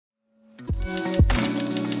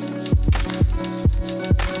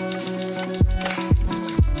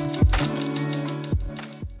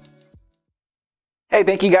Hey,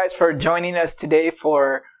 thank you guys for joining us today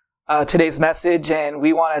for today's message. And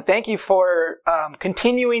we want to thank you for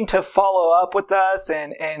continuing to follow up with us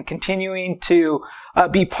and continuing to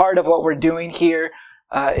be part of what we're doing here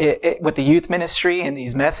with the youth ministry and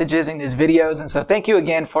these messages and these videos. And so thank you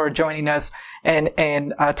again for joining us and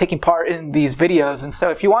taking part in these videos. And so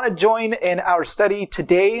if you want to join in our study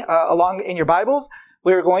today along in your Bibles,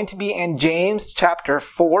 we're going to be in James chapter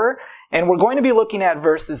 4, and we're going to be looking at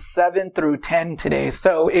verses 7 through 10 today.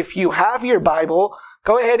 So if you have your Bible,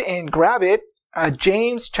 go ahead and grab it.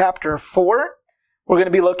 James chapter 4, we're going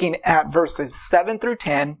to be looking at verses 7 through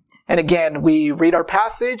 10. And again, we read our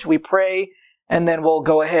passage, we pray, and then we'll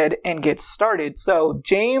go ahead and get started. So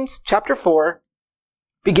James chapter 4,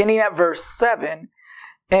 beginning at verse 7,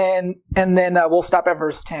 and then we'll stop at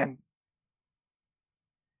verse 10.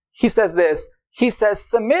 He says this. He says,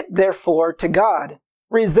 "Submit therefore to God.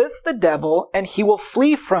 Resist the devil, and he will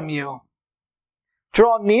flee from you.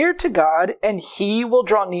 Draw near to God, and he will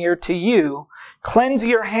draw near to you. Cleanse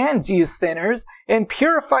your hands, you sinners, and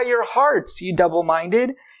purify your hearts, you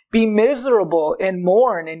double-minded. Be miserable, and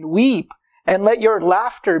mourn, and weep, and let your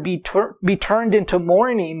laughter be turned into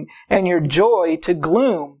mourning, and your joy to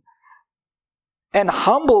gloom. And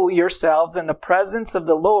humble yourselves in the presence of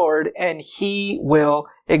the Lord, and he will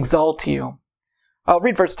exalt you." I'll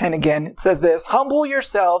read verse 10 again. It says this, "Humble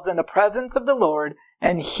yourselves in the presence of the Lord,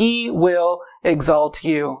 and he will exalt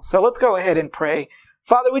you." So let's go ahead and pray.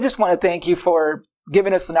 Father, we just want to thank you for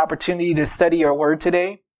giving us an opportunity to study your word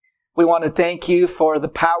today. We want to thank you for the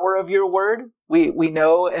power of your word. We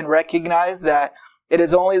know and recognize that it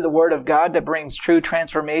is only the word of God that brings true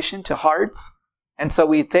transformation to hearts. And so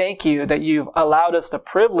we thank you that you've allowed us the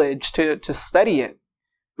privilege to study it.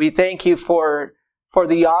 We thank you for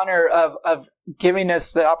the honor of giving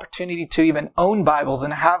us the opportunity to even own Bibles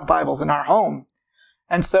and have Bibles in our home.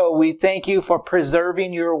 And so we thank you for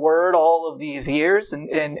preserving your word all of these years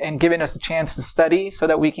and giving us a chance to study so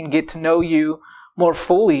that we can get to know you more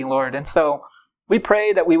fully, Lord. And so we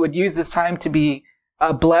pray that we would use this time to be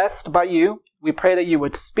blessed by you. We pray that you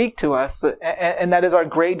would speak to us, and that is our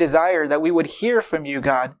great desire, that we would hear from you,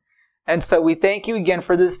 God. And so we thank you again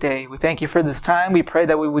for this day. We thank you for this time. We pray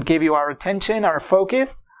that we would give you our attention, our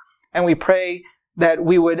focus, and we pray that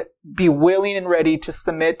we would be willing and ready to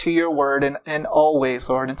submit to your word and always,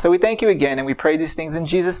 Lord. And so we thank you again, and we pray these things in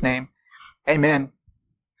Jesus' name. Amen.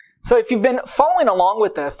 So if you've been following along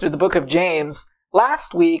with us through the book of James,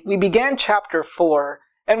 last week we began chapter 4,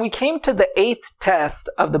 and we came to the 8th test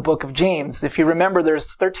of the book of James. If you remember,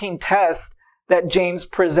 there's 13 tests that James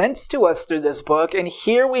presents to us through this book, and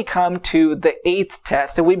here we come to the 8th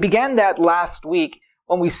test. And we began that last week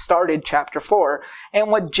when we started chapter 4. And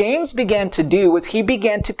what James began to do was he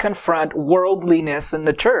began to confront worldliness in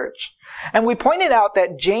the church. And we pointed out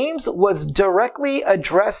that James was directly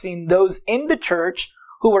addressing those in the church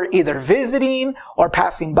who were either visiting or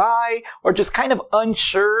passing by or just kind of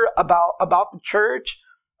unsure about the church.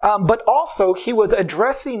 But also he was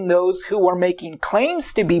addressing those who were making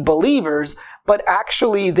claims to be believers, but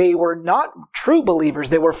actually they were not true believers.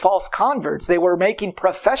 They were false converts. They were making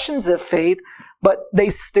professions of faith, but they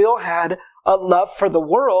still had a love for the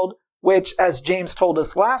world, which, as James told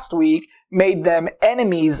us last week, made them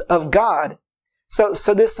enemies of God. So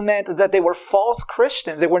this meant that they were false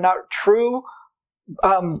Christians. They were not true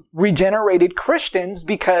regenerated Christians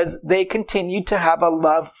because they continued to have a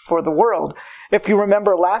love for the world. If you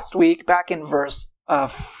remember last week, back in verse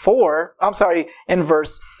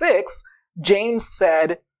 6, James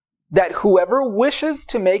said that whoever wishes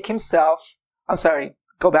to make himself,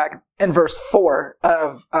 go back in verse 4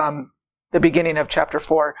 of the beginning of chapter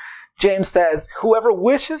 4. James says, whoever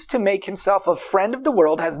wishes to make himself a friend of the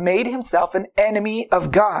world has made himself an enemy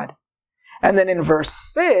of God. And then in verse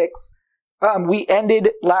 6, we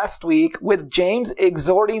ended last week with James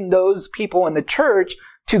exhorting those people in the church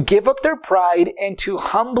to give up their pride and to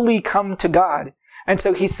humbly come to God. And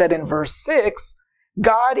so he said in verse 6,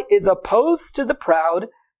 God is opposed to the proud,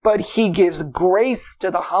 but he gives grace to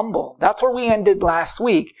the humble. That's where we ended last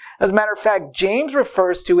week. As a matter of fact, James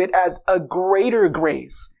refers to it as a greater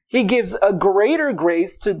grace. He gives a greater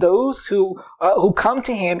grace to those who come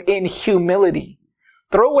to him in humility.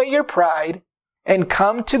 Throw away your pride and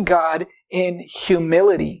come to God in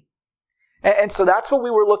humility. And so that's what we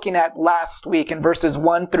were looking at last week in verses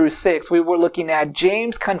 1 through 6. We were looking at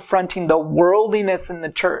James confronting the worldliness in the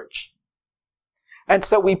church. And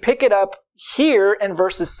so we pick it up here in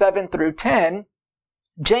verses 7 through 10.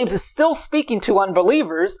 James is still speaking to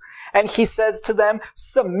unbelievers, and he says to them,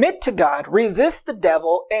 submit to God, resist the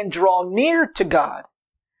devil, and draw near to God.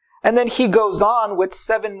 And then he goes on with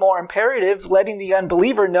 7 more imperatives, letting the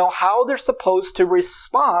unbeliever know how they're supposed to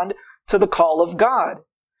respond to the call of God.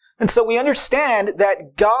 And so we understand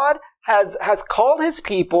that God has called his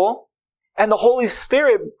people, and the Holy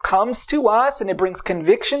Spirit comes to us and it brings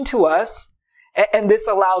conviction to us, and this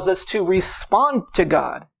allows us to respond to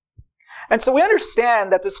God. And so we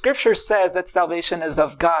understand that the scripture says that salvation is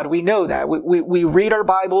of God. We know that. We read our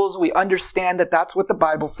Bibles. We understand that that's what the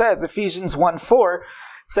Bible says. Ephesians 1:4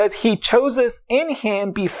 says, he chose us in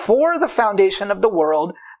him before the foundation of the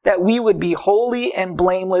world, that we would be holy and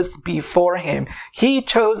blameless before him. He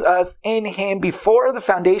chose us in him before the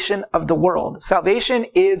foundation of the world. Salvation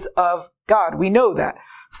is of God. We know that.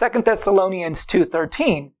 2 Thessalonians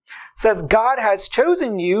 2:13 says, God has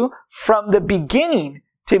chosen you from the beginning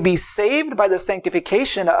to be saved by the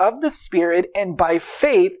sanctification of the Spirit and by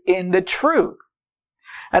faith in the truth.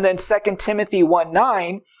 And then 2 Timothy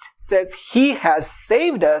 1:9 says, he has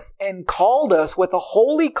saved us and called us with a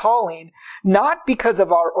holy calling, not because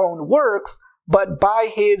of our own works, but by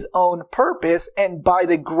his own purpose and by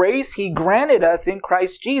the grace he granted us in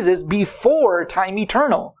Christ Jesus before time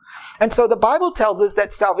eternal. And so the Bible tells us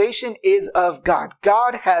that salvation is of God.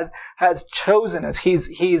 God has chosen us.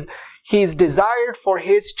 He's desired for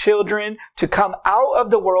his children to come out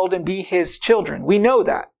of the world and be his children. We know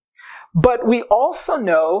that. But we also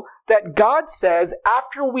know that God says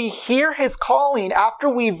after we hear his calling, after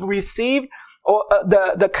we've received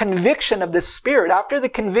the conviction of the Spirit, after the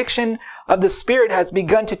conviction of the Spirit has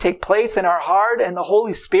begun to take place in our heart and the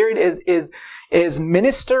Holy Spirit is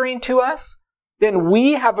ministering to us, then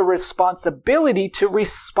we have a responsibility to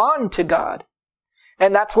respond to God.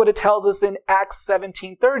 And that's what it tells us in Acts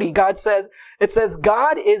 17:30. It says,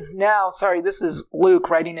 God is now, this is Luke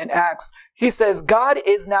writing in Acts. He says, God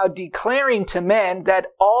is now declaring to men that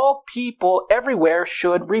all people everywhere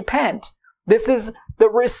should repent. This is the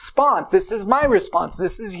response. This is my response.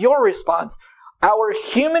 This is your response. Our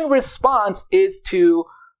human response is to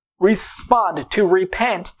respond, to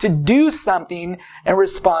repent, to do something in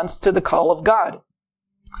response to the call of God.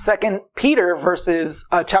 2 Peter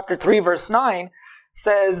chapter 3, verse 9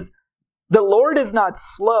 says, the Lord is not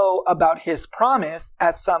slow about his promise,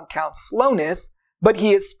 as some count slowness, but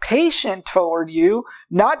he is patient toward you,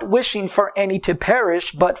 not wishing for any to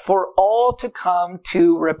perish, but for all to come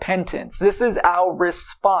to repentance. This is our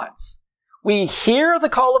response. We hear the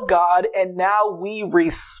call of God, and now we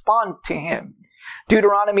respond to him.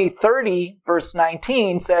 Deuteronomy 30, verse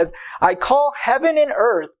 19 says, I call heaven and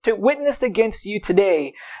earth to witness against you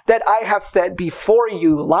today that I have set before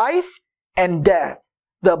you life and death,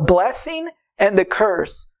 the blessing and the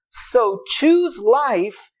curse. So choose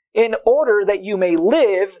life in order that you may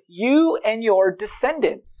live, you and your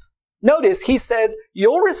descendants. Notice he says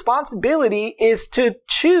your responsibility is to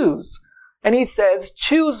choose. And he says,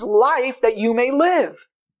 choose life that you may live.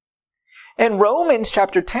 In Romans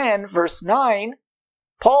chapter 10, verse 9,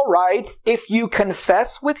 Paul writes, if you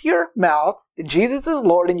confess with your mouth that Jesus is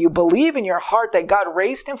Lord and you believe in your heart that God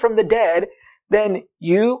raised him from the dead, then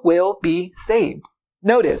you will be saved.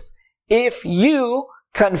 Notice, if you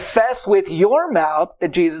confess with your mouth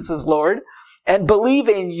that Jesus is Lord and believe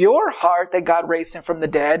in your heart that God raised him from the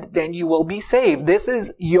dead, then you will be saved. This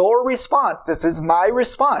is your response. This is my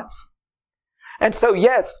response. And so,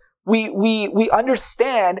 yes, we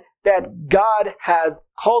understand that God has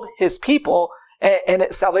called his people and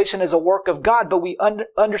salvation is a work of God, but we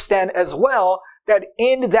understand as well that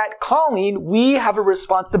in that calling, we have a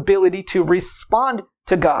responsibility to respond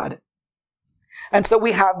to God. And so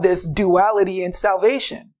we have this duality in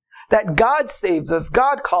salvation, that God saves us,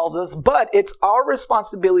 God calls us, but it's our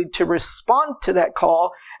responsibility to respond to that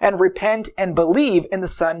call and repent and believe in the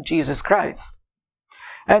Son, Jesus Christ.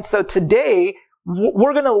 And so today,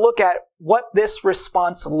 we're going to look at what this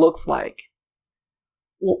response looks like.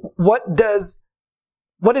 What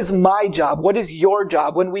is my job? What is your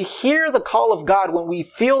job? When we hear the call of God, when we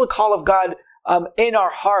feel the call of God in our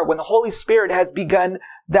heart, when the Holy Spirit has begun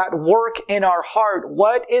that work in our heart,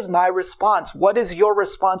 what is my response? What is your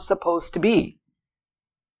response supposed to be?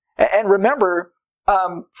 And remember,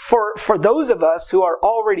 for those of us who are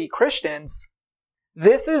already Christians,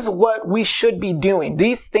 this is what we should be doing.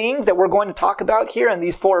 These things that we're going to talk about here in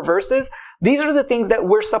these 4 verses, these are the things that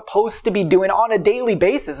we're supposed to be doing on a daily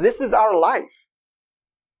basis. This is our life.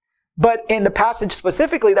 But in the passage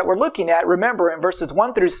specifically that we're looking at, remember in verses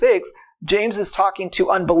 1 through 6, James is talking to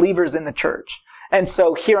unbelievers in the church. And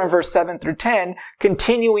so here in verse 7 through 10,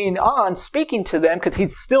 continuing on speaking to them, because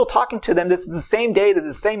he's still talking to them. This is the same day, this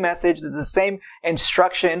is the same message, this is the same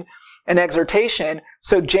instruction and exhortation.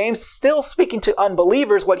 So James still speaking to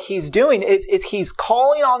unbelievers. What he's doing is he's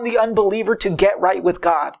calling on the unbeliever to get right with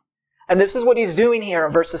God. And this is what he's doing here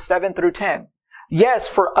in verses 7 through 10. Yes,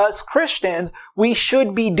 for us Christians, we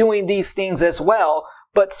should be doing these things as well.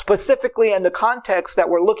 But specifically in the context that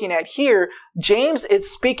we're looking at here, James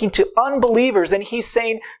is speaking to unbelievers and he's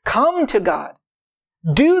saying, come to God.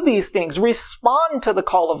 Do these things. Respond to the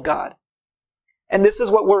call of God. And this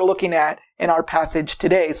is what we're looking at in our passage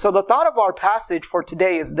today. So the thought of our passage for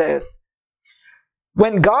today is this.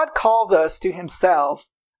 When God calls us to himself,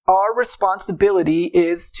 our responsibility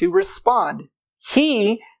is to respond.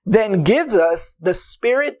 He then gives us the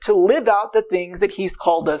Spirit to live out the things that he's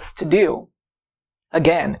called us to do.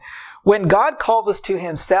 Again, when God calls us to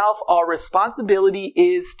himself, our responsibility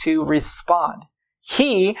is to respond.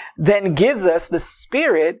 He then gives us the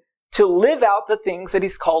Spirit to live out the things that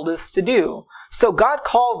he's called us to do. So God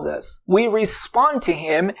calls us, we respond to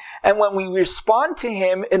him, and when we respond to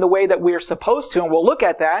him in the way that we're supposed to, and we'll look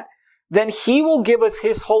at that, then he will give us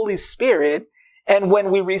his Holy Spirit, and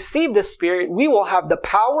when we receive the Spirit, we will have the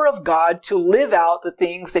power of God to live out the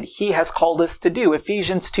things that he has called us to do.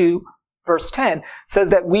 Ephesians 2 verse 10 says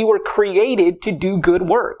that we were created to do good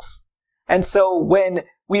works. And so when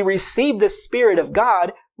we receive the Spirit of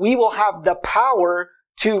God, we will have the power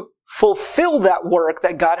to fulfill that work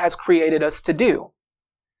that God has created us to do.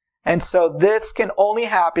 And so this can only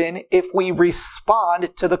happen if we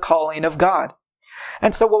respond to the calling of God.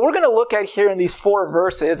 And so what we're going to look at here in these 4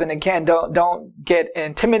 verses, and again, don't get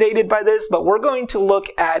intimidated by this, but we're going to look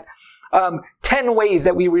at 10 ways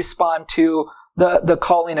that we respond to the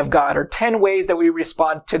calling of God, or 10 ways that we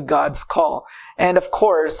respond to God's call. And of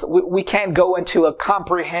course, we can't go into a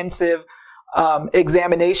comprehensive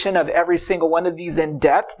examination of every single one of these in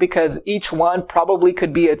depth, because each one probably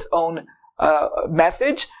could be its own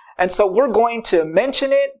message. And so we're going to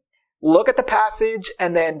mention it, look at the passage,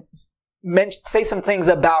 and then say some things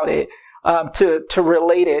about it to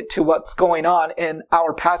relate it to what's going on in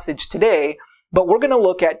our passage today. But we're going to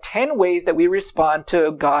look at 10 ways that we respond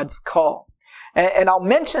to God's call. And I'll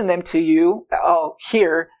mention them to you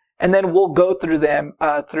here, and then we'll go through them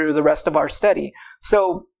through the rest of our study.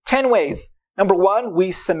 So 10 ways. Number 1,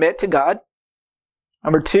 we submit to God.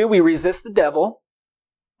 Number 2, we resist the devil.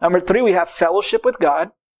 Number 3, we have fellowship with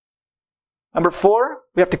God. Number 4,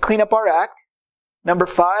 we have to clean up our act. Number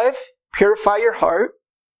 5, purify your heart.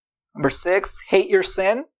 Number 6, hate your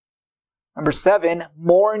sin. Number 7,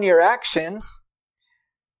 mourn your actions.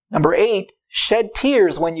 Number 8, shed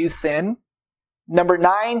tears when you sin. Number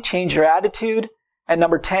 9, change your attitude. And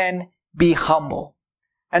number 10, be humble.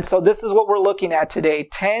 And so this is what we're looking at today,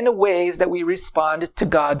 10 ways that we respond to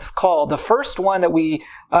God's call. The first one that we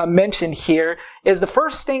mentioned here is the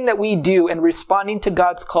first thing that we do in responding to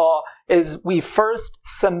God's call is we first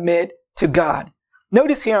submit to God.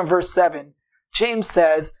 Notice here in verse 7, James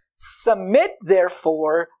says, submit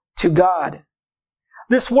therefore to God.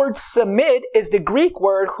 This word submit is the Greek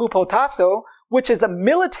word hupotasso, which is a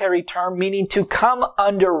military term meaning to come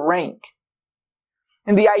under rank.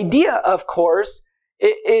 And the idea, of course,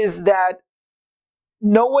 is that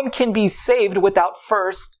no one can be saved without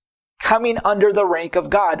first coming under the rank of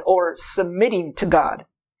God or submitting to God.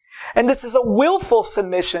 And this is a willful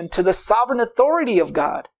submission to the sovereign authority of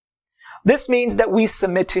God. This means that we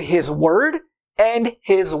submit to his word and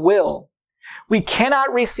his will. We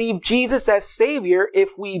cannot receive Jesus as Savior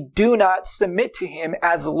if we do not submit to him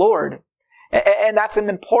as Lord. And that's an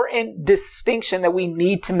important distinction that we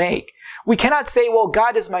need to make. We cannot say, well,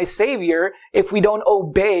 God is my Savior if we don't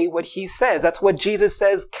obey what he says. That's what Jesus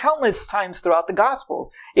says countless times throughout the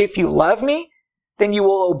Gospels. If you love me, then you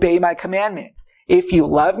will obey my commandments. If you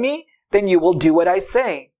love me, then you will do what I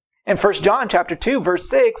say. In 1 John chapter 2, verse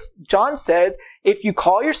 6, John says, if you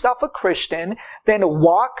call yourself a Christian, then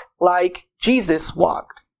walk like Jesus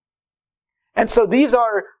walked. And so these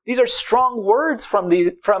are strong words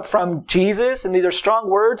from Jesus, and these are strong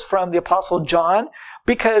words from the Apostle John,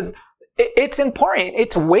 because it's important,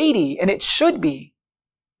 it's weighty, and it should be.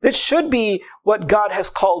 This should be what God has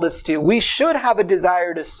called us to. We should have a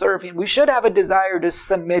desire to serve him. We should have a desire to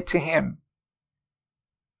submit to him.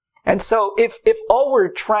 And so if all we're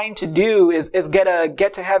trying to do is get a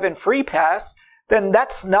get to heaven free pass, then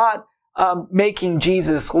that's not making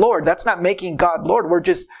Jesus Lord. That's not making God Lord.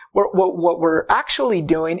 What we're actually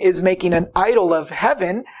doing is making an idol of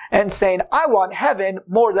heaven and saying, I want heaven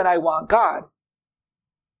more than I want God.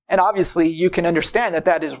 And obviously you can understand that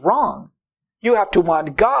that is wrong. You have to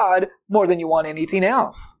want God more than you want anything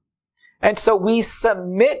else. And so we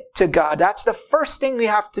submit to God. That's the first thing we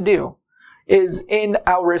have to do, is in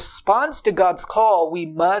our response to God's call, we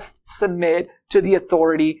must submit to the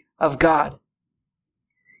authority of God.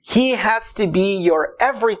 He has to be your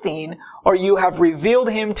everything, or you have revealed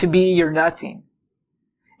him to be your nothing.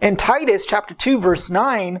 In Titus chapter 2, verse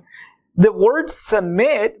 9, the word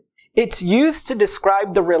submit, it's used to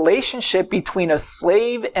describe the relationship between a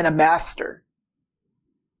slave and a master.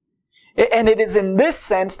 And it is in this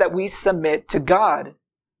sense that we submit to God.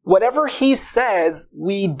 Whatever He says,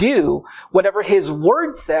 we do. Whatever His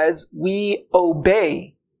word says, we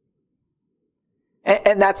obey.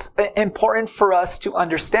 And that's important for us to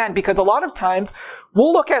understand, because a lot of times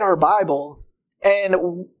we'll look at our Bibles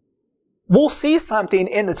and we'll see something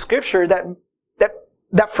in the scripture that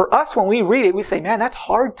for us, when we read it, we say, man, that's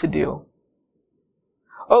hard to do.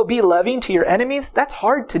 Oh, be loving to your enemies? That's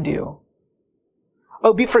hard to do.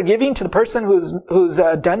 Oh, be forgiving to the person who's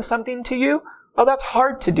done something to you? Oh, that's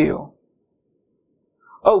hard to do.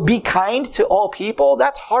 Oh, be kind to all people?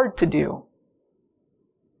 That's hard to do.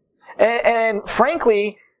 And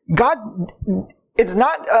frankly, God is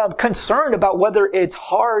not concerned about whether it's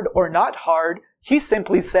hard or not hard. He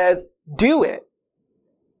simply says, do it.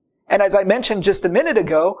 And as I mentioned just a minute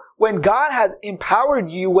ago, when God has empowered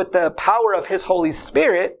you with the power of His Holy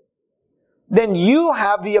Spirit, then you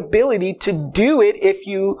have the ability to do it if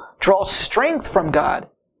you draw strength from God.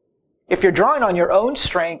 If you're drawing on your own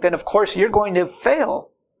strength, then of course you're going to fail.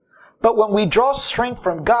 But when we draw strength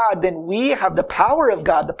from God, then we have the power of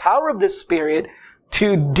God, the power of the Spirit,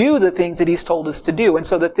 to do the things that He's told us to do. And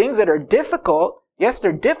so the things that are difficult, yes,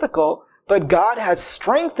 they're difficult, but God has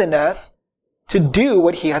strengthened us to do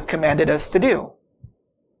what He has commanded us to do.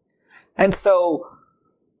 And so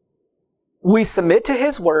we submit to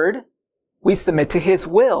His word, we submit to His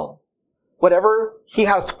will. Whatever He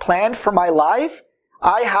has planned for my life,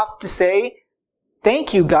 I have to say,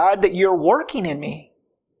 thank you, God, that you're working in me.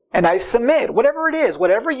 And I submit, whatever it is,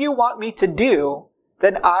 whatever you want me to do,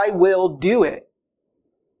 then I will do it.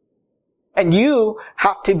 And you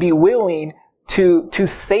have to be willing to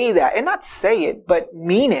say that, and not say it, but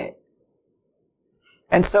mean it.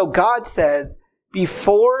 And so God says,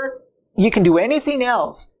 before you can do anything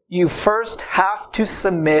else, you first have to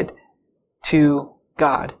submit to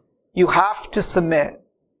God. You have to submit.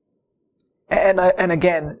 And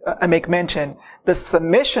again, I make mention, the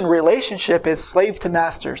submission relationship is slave to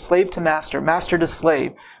master, master to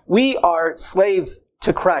slave. We are slaves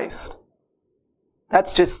to Christ.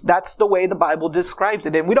 That's the way the Bible describes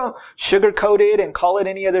it. And we don't sugarcoat it and call it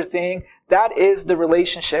any other thing. That is the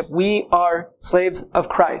relationship. We are slaves of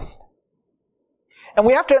Christ. And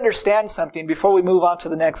we have to understand something before we move on to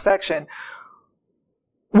the next section.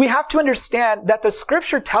 We have to understand that the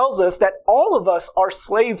scripture tells us that all of us are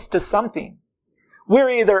slaves to something. We're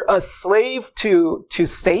either a slave to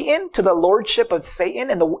Satan, to the lordship of Satan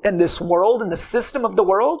in this world, in the system of the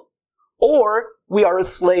world, or we are a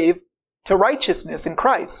slave to righteousness in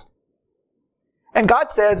Christ. And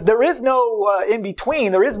God says there is no in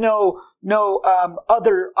between. There is no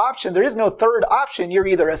other option. There is no third option. You're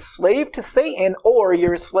either a slave to Satan or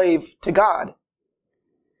you're a slave to God.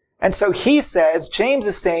 And so He says, James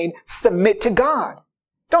is saying, submit to God.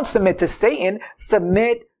 Don't submit to Satan.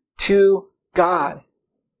 Submit to God.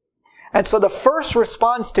 And so the first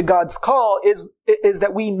response to God's call is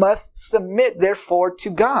that we must submit, therefore,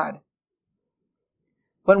 to God.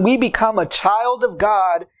 When we become a child of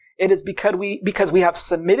God, it is because we have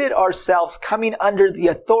submitted ourselves, coming under the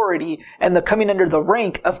authority and coming under the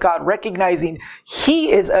rank of God, recognizing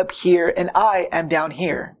He is up here and I am down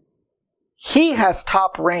here. He has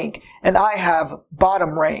top rank and I have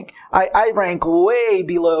bottom rank. I rank way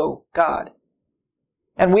below God.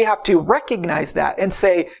 And we have to recognize that and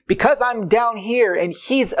say, because I'm down here and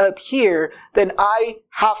He's up here, then I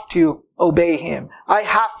have to obey Him. I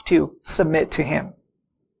have to submit to Him.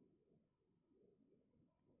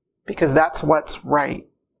 Because that's what's right.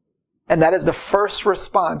 And that is the first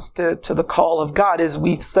response to the call of God, is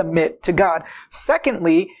we submit to God.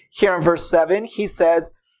 Secondly, here in verse 7, He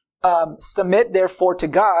says, submit therefore to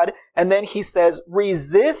God. And then He says,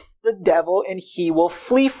 resist the devil and he will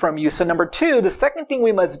flee from you. So number 2, the second thing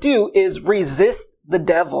we must do is resist the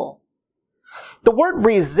devil. The word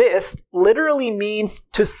resist literally means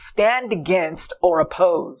to stand against or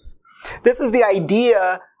oppose. This is the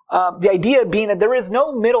idea being that there is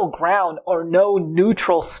no middle ground or no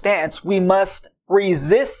neutral stance. We must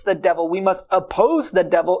resist the devil. We must oppose the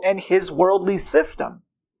devil and his worldly system.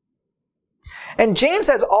 And James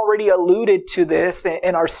has already alluded to this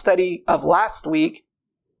in our study of last week.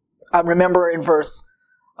 Remember in verse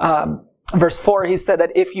 4, he said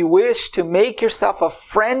that if you wish to make yourself a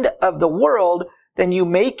friend of the world, then you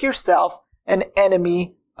make yourself an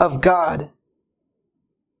enemy of God.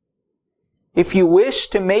 If you wish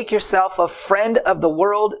to make yourself a friend of the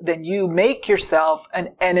world, then you make yourself an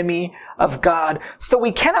enemy of God. So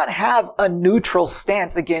we cannot have a neutral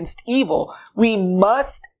stance against evil. We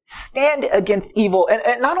must stand against evil.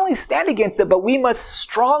 And not only stand against it, but we must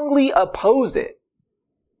strongly oppose it.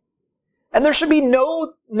 And there should be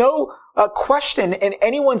no question in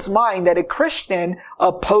anyone's mind that a Christian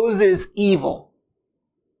opposes evil.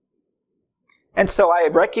 And so I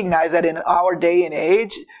recognize that in our day and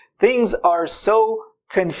age, things are so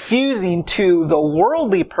confusing to the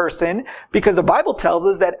worldly person, because the Bible tells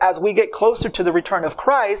us that as we get closer to the return of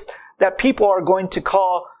Christ, that people are going to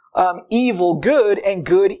call evil good and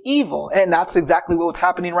good evil. And that's exactly what's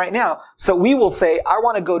happening right now. So we will say, I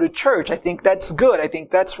want to go to church. I think that's good. I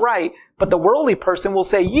think that's right. But the worldly person will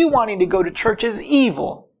say, you wanting to go to church is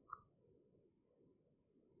evil.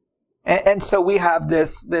 And so we have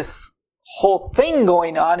this whole thing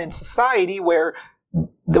going on in society where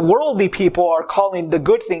the worldly people are calling the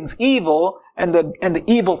good things evil and the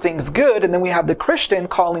evil things good, and then we have the Christian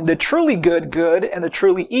calling the truly good good and the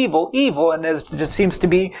truly evil evil, and there just seems to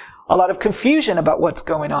be a lot of confusion about what's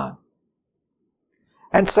going on.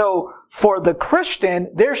 And so for the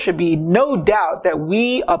Christian, there should be no doubt that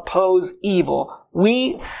we oppose evil.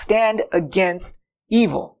 We stand against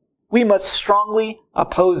evil. We must strongly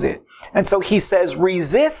oppose it. And so he says,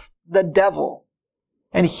 resist the devil,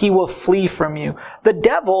 and he will flee from you. The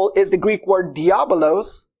devil is the Greek word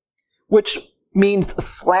diabolos, which means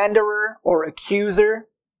slanderer or accuser.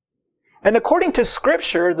 And according to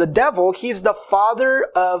Scripture, the devil, he's the father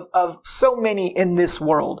of so many in this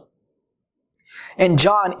world. In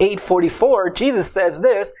John 8:44, Jesus says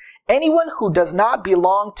this, anyone who does not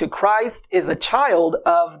belong to Christ is a child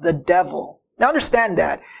of the devil. Now understand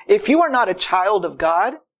that. If you are not a child of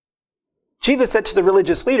God, Jesus said to the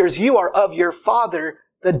religious leaders, you are of your father,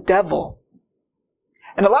 the devil.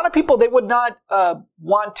 And a lot of people, they would not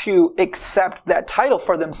want to accept that title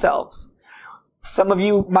for themselves. Some of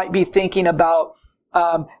you might be thinking about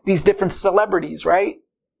these different celebrities, right?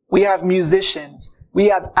 We have musicians, we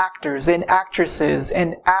have actors and actresses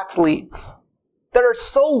and athletes that are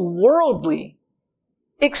so worldly,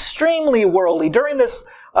 extremely worldly. During this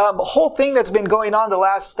whole thing that's been going on the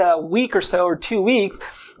last week or so, or 2 weeks,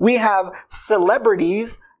 we have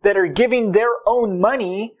celebrities that are giving their own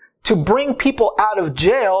money to bring people out of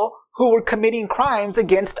jail who were committing crimes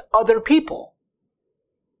against other people.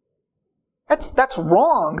 That's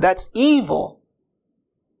wrong. That's evil.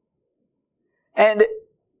 And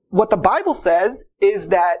what the Bible says is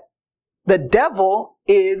that the devil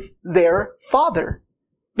is their father,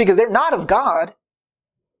 because they're not of God.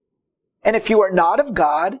 And if you are not of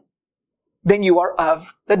God, then you are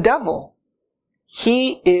of the devil.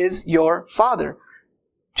 He is your father.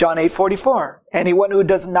 John 8:44. Anyone who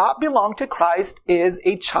does not belong to Christ is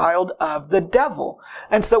a child of the devil.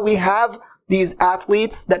 And so we have these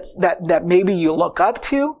athletes that maybe you look up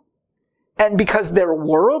to, and because they're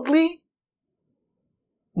worldly,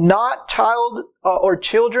 not child or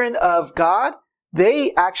children of God,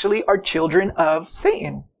 they actually are children of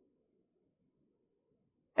Satan.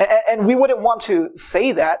 And we wouldn't want to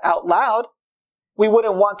say that out loud. We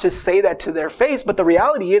wouldn't want to say that to their face, but the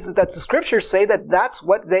reality is that the Scriptures say that that's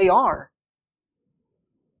what they are.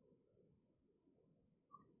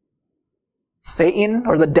 Satan,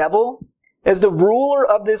 or the devil, is the ruler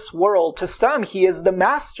of this world. To some, he is the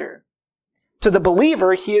master. To the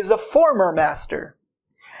believer, he is a former master.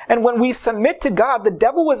 And when we submit to God, the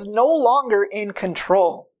devil is no longer in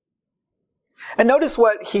control. And notice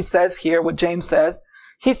what he says here, what James says.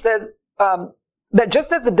 He says that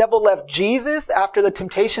just as the devil left Jesus after the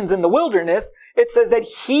temptations in the wilderness, it says that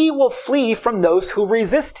he will flee from those who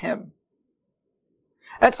resist him.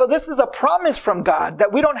 And so this is a promise from God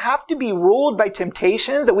that we don't have to be ruled by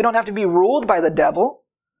temptations, that we don't have to be ruled by the devil.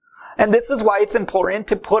 And this is why it's important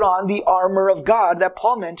to put on the armor of God that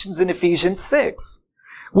Paul mentions in Ephesians 6.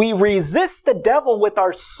 We resist the devil with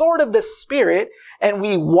our sword of the Spirit, and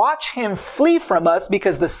we watch him flee from us,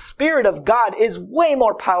 because the Spirit of God is way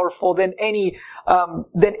more powerful than any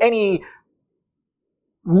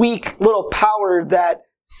weak little power that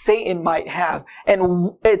Satan might have.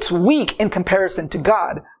 And it's weak in comparison to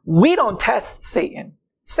God. We don't test Satan.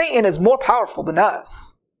 Satan is more powerful than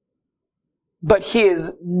us. But he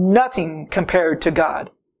is nothing compared to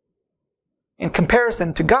God. In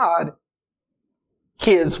comparison to God,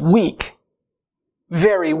 he is weak.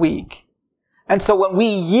 Very weak. And so when we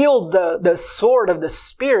yield the sword of the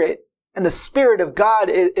Spirit, and the Spirit of God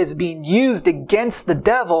is being used against the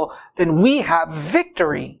devil, then we have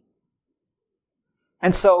victory.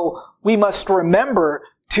 And so we must remember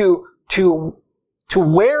to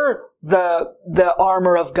wear the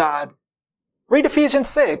armor of God. Read Ephesians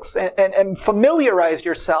 6 and familiarize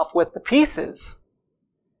yourself with the pieces.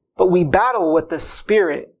 But we battle with the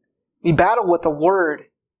Spirit. We battle with the Word.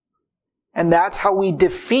 And that's how we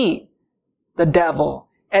defeat the devil.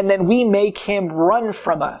 And then we make him run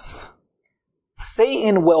from us.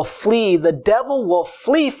 Satan will flee. The devil will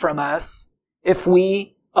flee from us if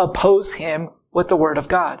we oppose him with the Word of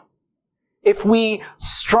God. If we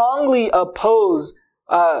strongly oppose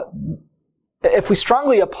the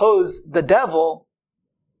devil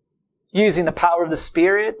using the power of the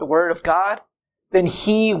Spirit, the Word of God, then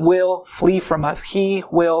he will flee from us. He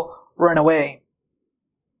will run away.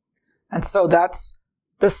 And so that's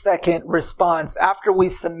the second response. After we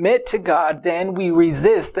submit to God, then we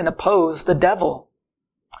resist and oppose the devil.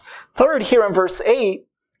 Third, here in verse 8,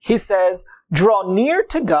 he says, draw near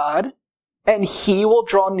to God, and he will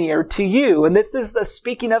draw near to you. And this is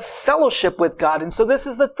speaking of fellowship with God. And so this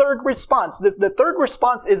is the third response. The third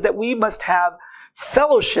response is that we must have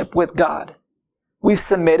fellowship with God. We've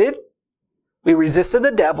submitted, we resisted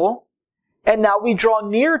the devil, and now we draw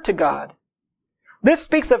near to God. This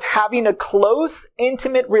speaks of having a close,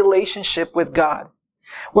 intimate relationship with God.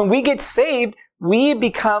 When we get saved, we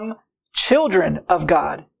become children of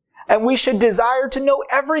God. And we should desire to know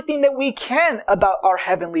everything that we can about our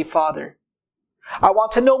Heavenly Father. I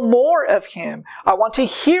want to know more of Him. I want to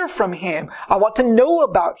hear from Him. I want to know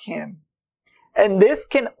about Him. And this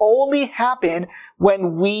can only happen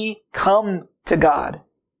when we come to God,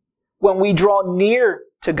 when we draw near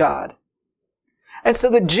to God. And so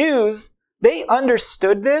the Jews, they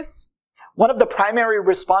understood this. One of the primary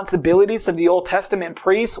responsibilities of the Old Testament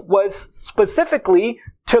priests was specifically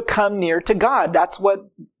to come near to God. That's what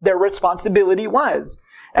their responsibility was.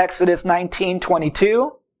 Exodus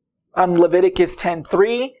 19:22, Leviticus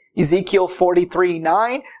 10:3, Ezekiel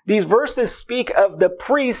 43:9. These verses speak of the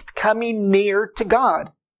priest coming near to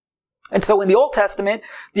God. And so in the Old Testament,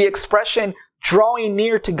 the expression drawing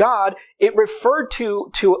near to God, it referred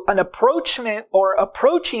to an approachment or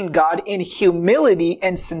approaching God in humility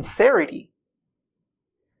and sincerity.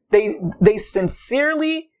 They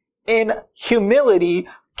sincerely, in humility,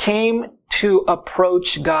 came to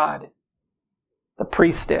approach God. The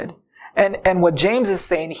priest did. And what James is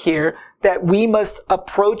saying here, that we must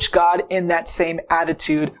approach God in that same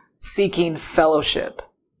attitude, seeking fellowship.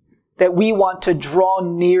 That we want to draw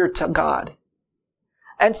near to God.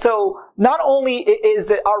 And so, not only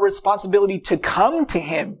is it our responsibility to come to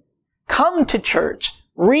Him, come to church,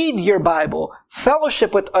 read your Bible,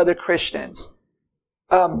 fellowship with other Christians,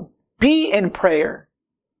 be in prayer.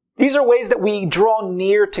 These are ways that we draw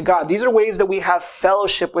near to God. These are ways that we have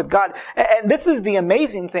fellowship with God. And this is the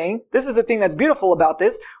amazing thing. This is the thing that's beautiful about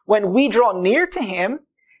this. When we draw near to Him,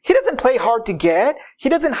 He doesn't play hard to get. He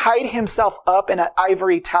doesn't hide Himself up in an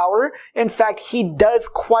ivory tower. In fact, He does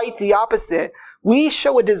quite the opposite. We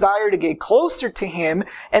show a desire to get closer to Him,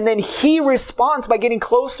 and then He responds by getting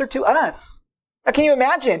closer to us. Now, can you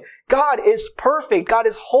imagine? God is perfect. God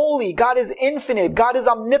is holy. God is infinite. God is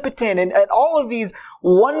omnipotent, and all of these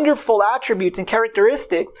wonderful attributes and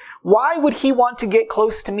characteristics. Why would He want to get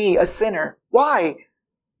close to me, a sinner? Why?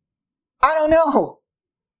 I don't know.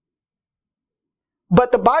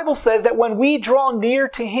 But the Bible says that when we draw near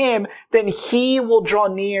to Him, then He will draw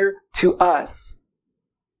near to us.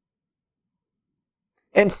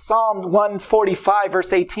 In Psalm 145,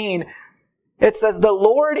 verse 18, it says, "The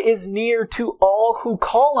Lord is near to all who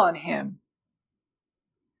call on Him."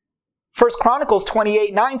 1 Chronicles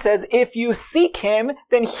 28:9 says, "If you seek Him,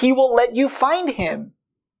 then He will let you find Him."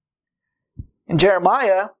 In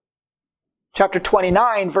Jeremiah chapter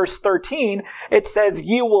 29, verse 13, it says,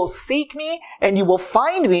 "You will seek me and you will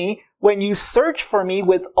find me when you search for me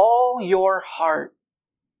with all your heart."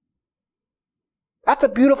 That's a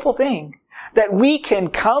beautiful thing, that we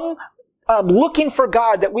can come looking for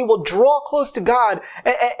God, that we will draw close to God.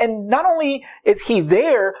 And not only is He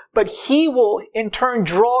there, but He will in turn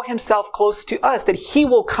draw Himself close to us, that He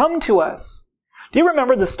will come to us. Do you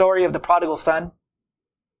remember the story of the prodigal son?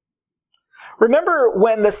 Remember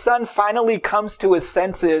when the son finally comes to his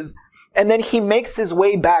senses and then he makes his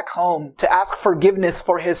way back home to ask forgiveness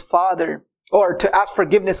for his father, or to ask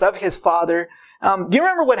forgiveness of his father. Do you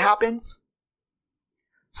remember what happens?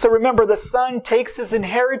 So remember, the son takes his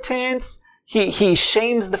inheritance. He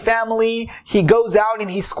shames the family. He goes out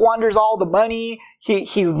and he squanders all the money.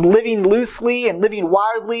 He's living loosely and living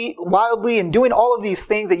wildly and doing all of these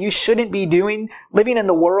things that you shouldn't be doing, living in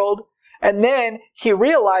the world. And then he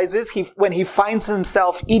realizes, when he finds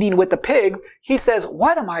himself eating with the pigs, he says,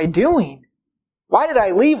 "What am I doing? Why did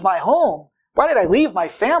I leave my home? Why did I leave my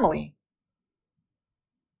family?"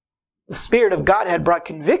 The Spirit of God had brought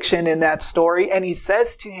conviction in that story, and he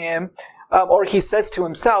says to him, he says to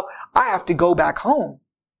himself, "I have to go back home.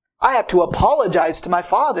 I have to apologize to my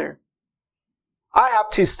father. I have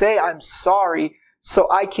to say I'm sorry so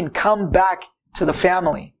I can come back to the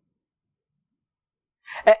family.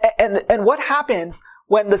 And what happens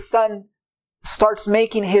when the son starts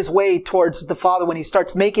making his way towards the father, when he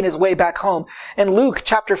starts making his way back home? In Luke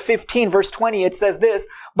chapter 15, verse 20, it says this,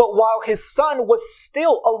 "But while his son was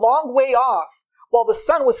still a long way off," while the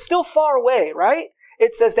son was still far away, right?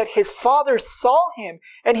 It says that his father saw him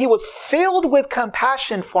and he was filled with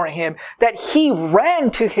compassion for him, that he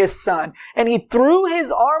ran to his son and he threw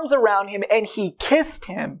his arms around him and he kissed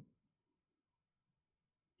him.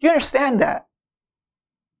 You understand that?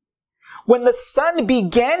 When the son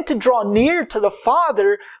began to draw near to the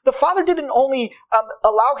father didn't only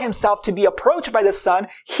allow himself to be approached by the son,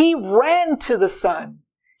 he ran to the son.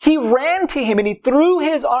 He ran to him and he threw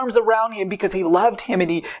his arms around him because he loved him and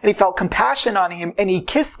he felt compassion on him and he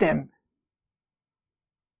kissed him.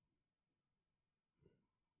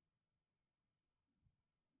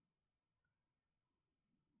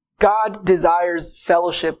 God desires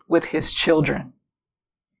fellowship with his children.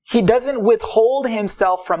 He doesn't withhold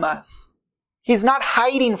himself from us. He's not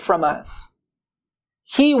hiding from us.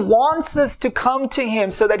 He wants us to come to him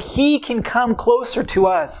so that he can come closer to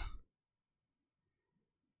us.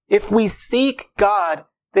 If we seek God,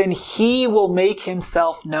 then he will make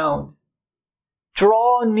himself known.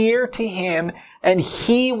 Draw near to him and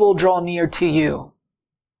he will draw near to you.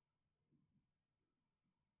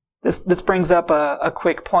 This brings up a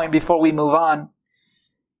quick point before we move on.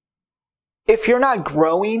 If you're not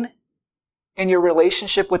growing in your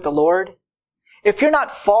relationship with the Lord, if you're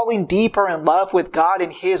not falling deeper in love with God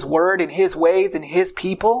and his word and his ways and his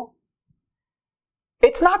people,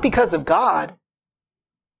 it's not because of God.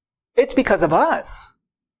 It's because of us.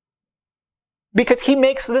 Because he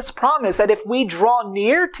makes this promise that if we draw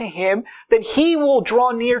near to him, then he will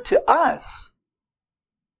draw near to us.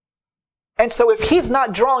 And so if he's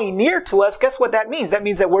not drawing near to us, guess what that means? That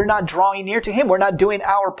means that we're not drawing near to him. We're not doing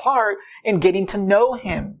our part in getting to know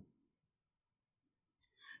him.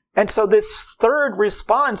 And so this third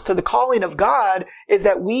response to the calling of God is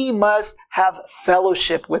that we must have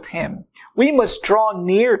fellowship with him. We must draw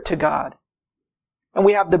near to God. And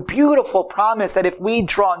we have the beautiful promise that if we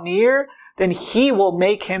draw near, then he will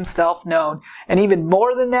make himself known. And even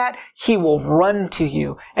more than that, he will run to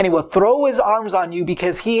you and he will throw his arms on you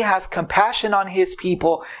because he has compassion on his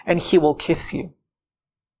people and he will kiss you.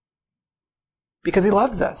 Because he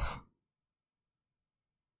loves us.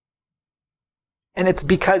 And it's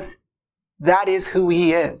because that is who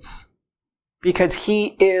he is. Because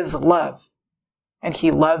he is love and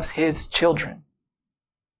he loves his children.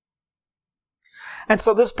 And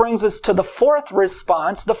so this brings us to the fourth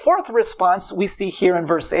response. The fourth response we see here in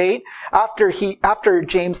verse 8. After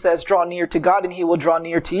James says, draw near to God and he will draw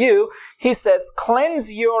near to you, he says,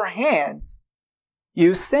 cleanse your hands,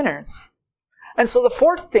 you sinners. And so the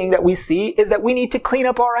fourth thing that we see is that we need to clean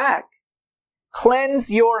up our act. Cleanse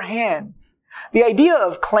your hands. The idea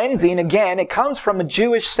of cleansing, again, it comes from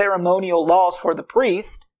Jewish ceremonial laws for the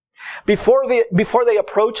priest. Before they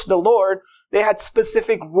approached the Lord, they had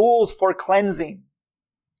specific rules for cleansing.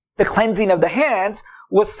 The cleansing of the hands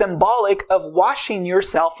was symbolic of washing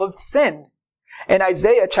yourself of sin. In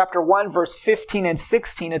Isaiah chapter 1, verse 15 and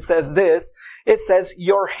 16, it says this. It says,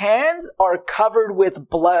 your hands are covered with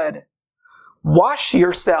blood. Wash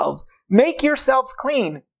yourselves. Make yourselves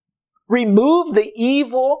clean. Remove the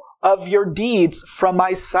evil of your deeds from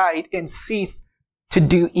my sight and cease to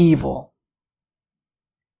do evil.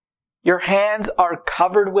 Your hands are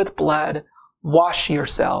covered with blood. Wash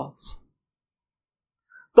yourselves.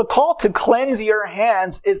 The call to cleanse your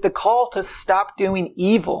hands is the call to stop doing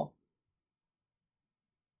evil.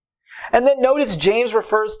 And then notice James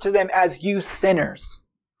refers to them as you sinners.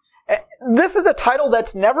 This is a title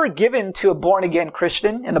that's never given to a born-again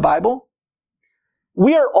Christian in the Bible.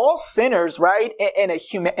 We are all sinners, right? In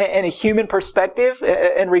a human perspective,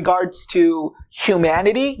 in regards to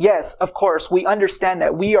humanity. Yes, of course, we understand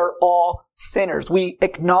that we are all sinners. We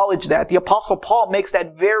acknowledge that. The Apostle Paul makes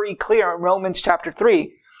that very clear in Romans chapter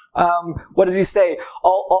 3. What does he say?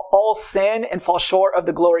 All sin and fall short of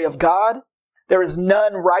the glory of God. There is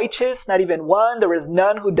none righteous, not even one. There is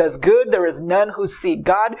none who does good. There is none who seek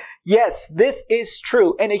God. Yes, this is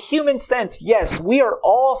true. In a human sense, yes, we are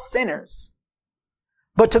all sinners.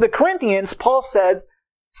 But to the Corinthians, Paul says,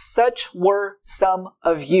 such were some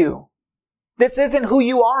of you. This isn't who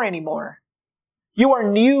you are anymore. You are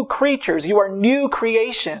new creatures. You are new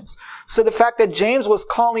creations. So the fact that James was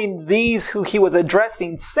calling these who he was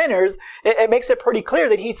addressing sinners, it makes it pretty clear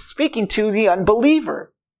that he's speaking to the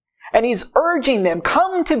unbeliever. And he's urging them,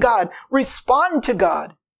 come to God, respond to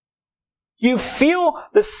God. You feel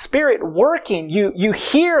the Spirit working. You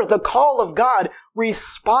hear the call of God,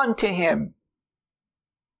 respond to him.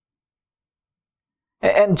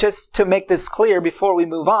 And just to make this clear before we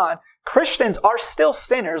move on, Christians are still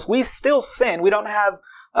sinners. We still sin. We don't have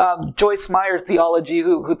Joyce Meyer theology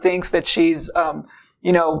who thinks that she's,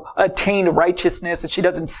 attained righteousness, that she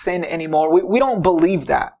doesn't sin anymore. We don't believe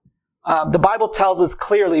that. The Bible tells us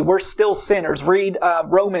clearly we're still sinners. Read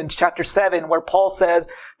Romans chapter 7, where Paul says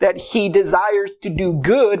that he desires to do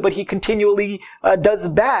good, but he continually does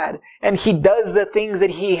bad. And he does the things that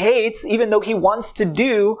he hates, even though he wants to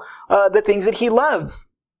do the things that he loves.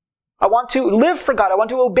 I want to live for God. I want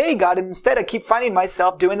to obey God. And instead, I keep finding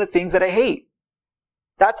myself doing the things that I hate.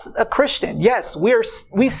 That's a Christian. Yes,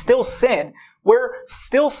 we still sin. We're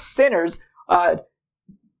still sinners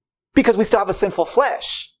because we still have a sinful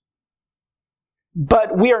flesh.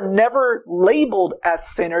 But we are never labeled as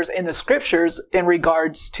sinners in the scriptures in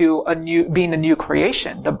regards to being a new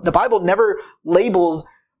creation. The Bible never labels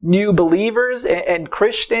new believers and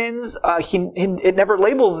Christians. It never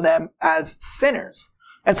labels them as sinners.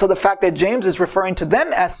 And so the fact that James is referring to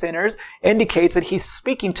them as sinners indicates that he's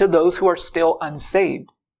speaking to those who are still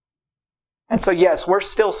unsaved. And so yes, we're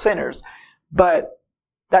still sinners, but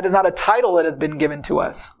that is not a title that has been given to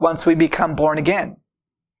us once we become born again.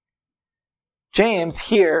 James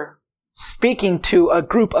here, speaking to a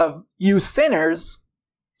group of you sinners,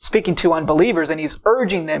 speaking to unbelievers, and he's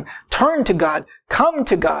urging them, turn to God, come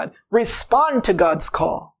to God, respond to God's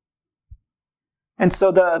call. And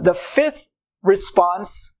so the fifth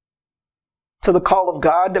response to the call of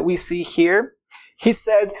God that we see here, he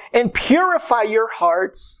says, and purify your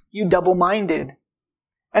hearts, you double-minded.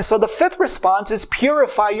 And so the fifth response is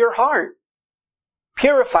purify your heart.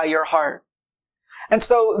 Purify your heart. And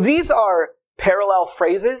so these are parallel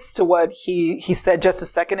phrases to what he said just a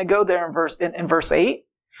second ago there in verse 8.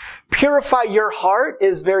 Purify your heart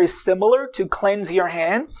is very similar to cleanse your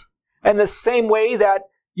hands. And the same way that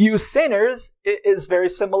you sinners is very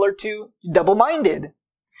similar to double-minded.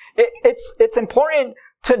 It's important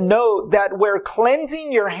to note that where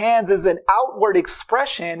cleansing your hands is an outward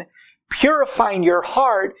expression, purifying your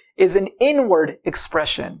heart is an inward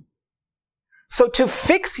expression. So to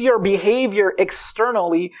fix your behavior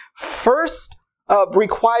externally first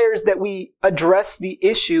requires that we address the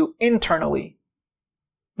issue internally.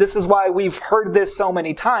 This is why we've heard this so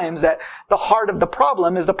many times, that the heart of the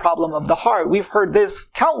problem is the problem of the heart. We've heard this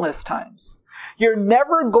countless times. You're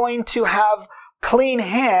never going to have clean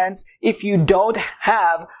hands if you don't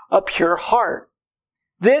have a pure heart.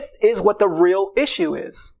 This is what the real issue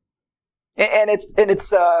is. And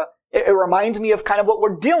it reminds me of kind of what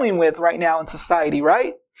we're dealing with right now in society,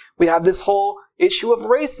 right? We have this whole issue of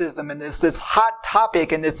racism, and this hot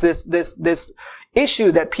topic, and it's this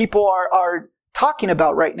issue that people are talking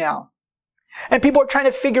about right now. And people are trying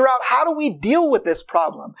to figure out, how do we deal with this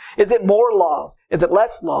problem? Is it more laws? Is it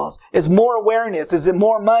less laws? Is it more awareness? Is it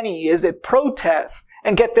more money? Is it protests?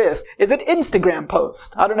 And get this, is it Instagram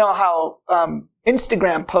posts? I don't know how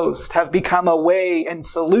Instagram posts have become a way and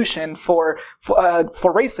solution for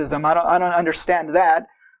racism. I don't understand that.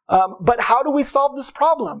 But how do we solve this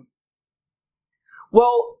problem?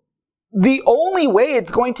 Well, the only way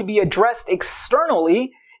it's going to be addressed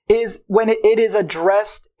externally is when it is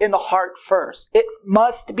addressed in the heart first. It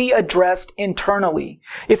must be addressed internally.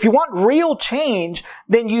 If you want real change,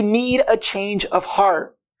 then you need a change of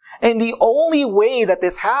heart. And the only way that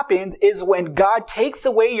this happens is when God takes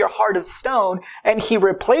away your heart of stone and He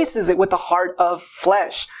replaces it with a heart of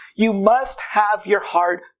flesh. You must have your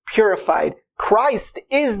heart purified. Christ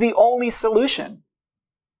is the only solution.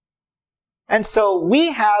 And so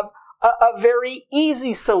we have a very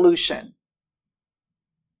easy solution.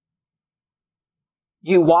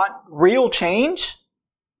 You want real change?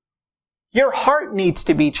 Your heart needs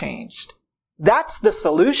to be changed. That's the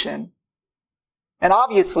solution. And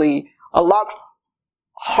obviously, a lot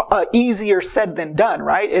easier said than done,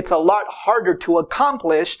 right? It's a lot harder to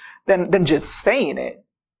accomplish than just saying it.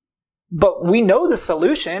 But we know the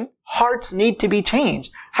solution. Hearts need to be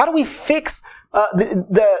changed. How do we fix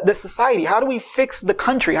the society? How do we fix the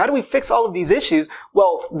country? How do we fix all of these issues?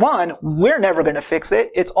 Well, one, we're never going to fix it.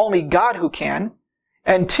 It's only God who can.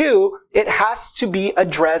 And two, it has to be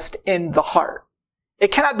addressed in the heart.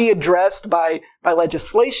 It cannot be addressed by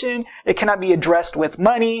legislation. It cannot be addressed with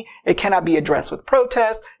money. It cannot be addressed with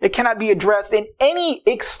protest. It cannot be addressed in any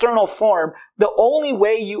external form. The only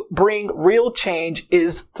way you bring real change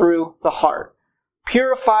is through the heart.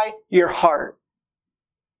 Purify your heart.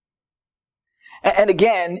 And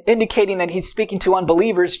again, indicating that he's speaking to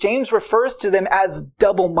unbelievers, James refers to them as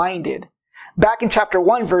double-minded. Back in chapter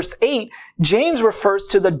 1, verse 8, James refers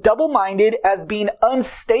to the double-minded as being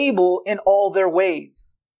unstable in all their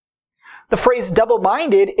ways. The phrase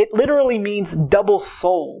double-minded, it literally means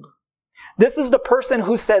double-souled. This is the person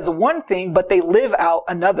who says one thing, but they live out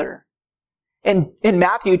another. In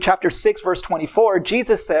Matthew chapter 6, verse 24,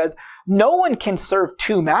 Jesus says, "No one can serve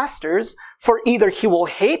two masters, for either he will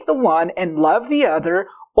hate the one and love the other,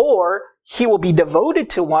 or he will be devoted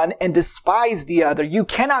to one and despise the other. You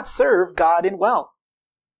cannot serve God and wealth."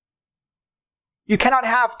 You cannot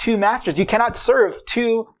have two masters. You cannot serve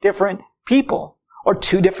two different people or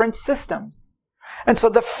two different systems. And so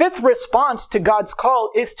the fifth response to God's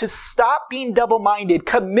call is to stop being double-minded.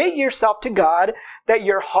 Commit yourself to God that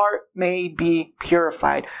your heart may be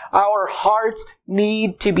purified. Our hearts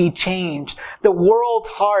need to be changed. The world's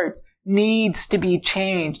hearts needs to be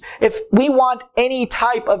changed. If we want any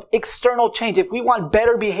type of external change, if we want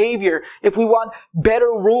better behavior, if we want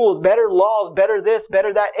better rules, better laws, better this,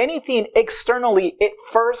 better that, anything externally, it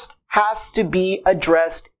first has to be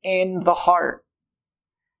addressed in the heart.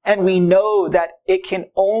 And we know that it can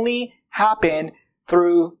only happen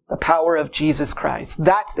through the power of Jesus Christ.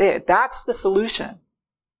 That's it. That's the solution.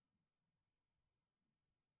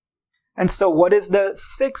 And so what is the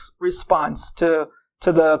sixth response to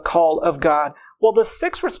the call of God? Well, the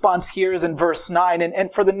sixth response here is in verse 9.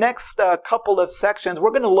 And for the next couple of sections, we're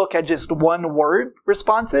going to look at just one word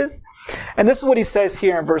responses. And this is what he says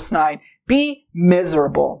here in verse 9. Be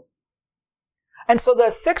miserable. And so the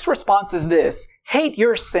sixth response is this: hate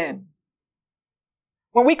your sin.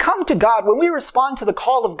 When we come to God, when we respond to the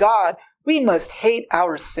call of God, we must hate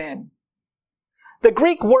our sin. The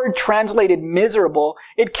Greek word translated miserable,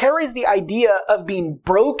 it carries the idea of being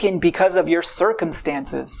broken because of your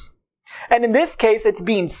circumstances. And in this case, it's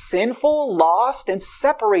being sinful, lost, and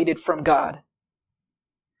separated from God.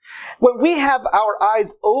 When we have our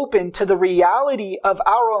eyes open to the reality of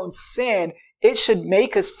our own sin, it should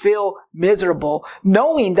make us feel miserable,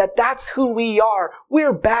 knowing that that's who we are.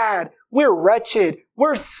 We're bad, we're wretched,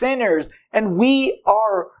 we're sinners, and we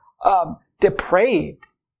are depraved.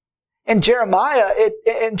 In Jeremiah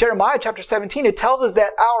chapter 17, it tells us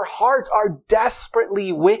that our hearts are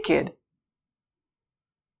desperately wicked.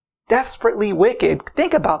 Desperately wicked.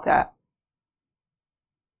 Think about that.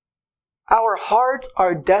 Our hearts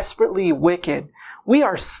are desperately wicked. We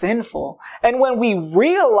are sinful. And when we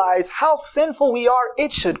realize how sinful we are,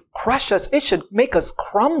 it should crush us. It should make us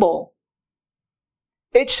crumble.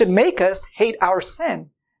 It should make us hate our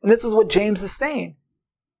sin. And this is what James is saying.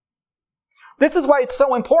 This is why it's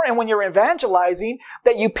so important when you're evangelizing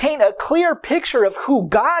that you paint a clear picture of who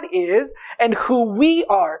God is and who we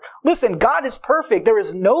are. Listen, God is perfect. There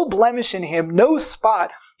is no blemish in Him, no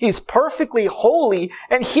spot. He's perfectly holy.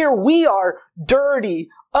 And here we are dirty,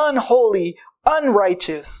 unholy,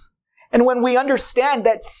 unrighteous. And when we understand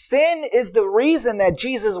that sin is the reason that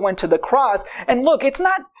Jesus went to the cross, and look, it's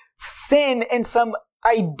not sin in some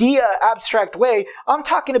idea, abstract way. I'm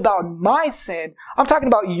talking about my sin. I'm talking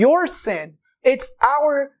about your sin. It's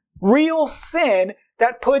our real sin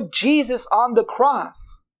that put Jesus on the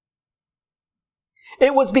cross.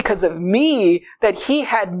 It was because of me that He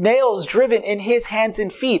had nails driven in His hands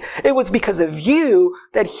and feet. It was because of you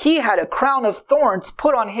that He had a crown of thorns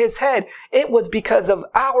put on His head. It was because of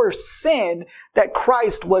our sin that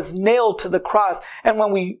Christ was nailed to the cross. And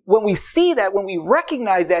when we see that, when we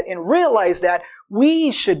recognize that and realize that,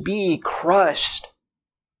 we should be crushed.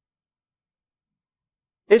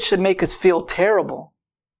 It should make us feel terrible.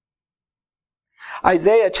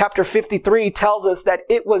 Isaiah chapter 53 tells us that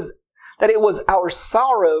it was our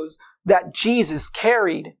sorrows that Jesus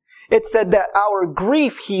carried. It said that our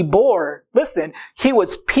grief He bore. Listen, He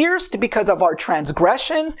was pierced because of our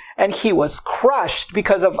transgressions, and He was crushed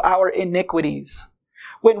because of our iniquities.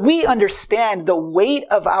 When we understand the weight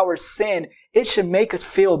of our sin, it should make us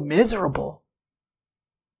feel miserable.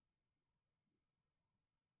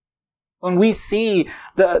 When we see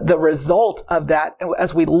the result of that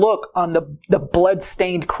as we look on the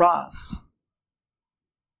blood-stained cross.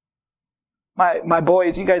 My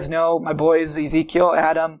boys, you guys know my boys, Ezekiel,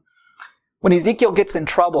 Adam. When Ezekiel gets in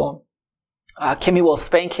trouble, Kimmy will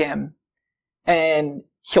spank him. And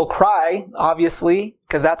he'll cry, obviously,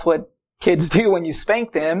 because that's what kids do when you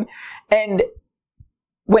spank them. And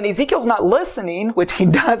when Ezekiel's not listening, which he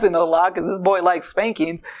doesn't a lot because this boy likes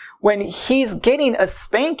spankings, when he's getting a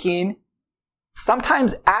spanking,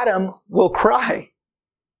 sometimes Adam will cry.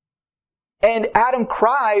 And Adam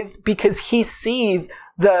cries because he sees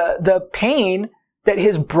the pain that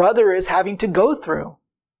his brother is having to go through.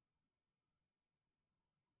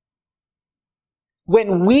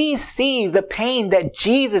 When we see the pain that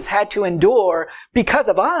Jesus had to endure because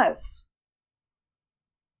of us,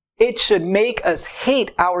 it should make us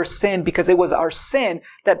hate our sin because it was our sin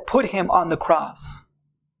that put Him on the cross.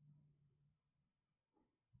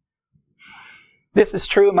 This is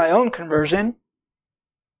true in my own conversion.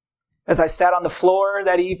 As I sat on the floor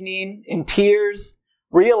that evening in tears,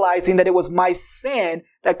 realizing that it was my sin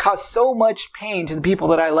that caused so much pain to the people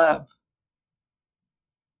that I love.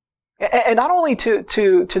 And not only to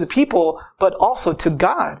the people, but also to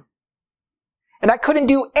God. And I couldn't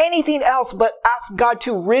do anything else but ask God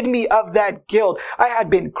to rid me of that guilt. I had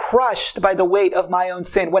been crushed by the weight of my own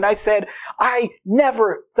sin. When I said, I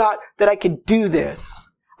never thought that I could do this.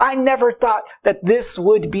 I never thought that this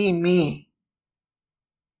would be me.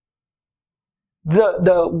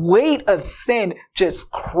 The weight of sin just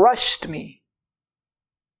crushed me.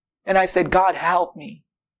 And I said, God, help me.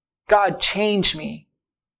 God, change me.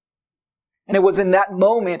 And it was in that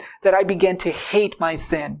moment that I began to hate my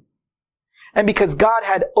sin. And because God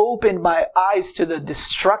had opened my eyes to the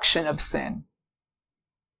destruction of sin,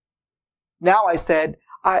 now I said,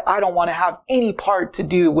 I don't want to have any part to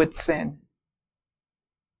do with sin.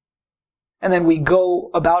 And then we go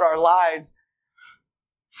about our lives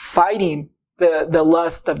fighting the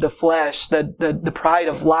lust of the flesh, the pride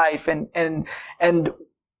of life, and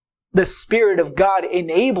the Spirit of God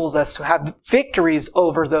enables us to have victories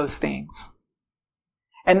over those things.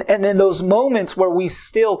 And in those moments where we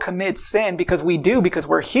still commit sin, because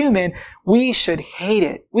we're human, we should hate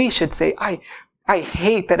it. We should say, I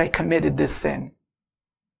hate that I committed this sin.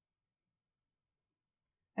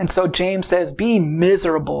 And so James says, be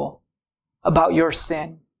miserable about your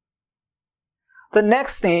sin. The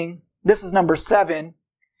next thing, this is number 7,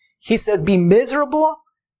 he says, be miserable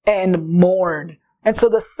and mourn. And so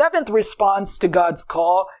the 7th response to God's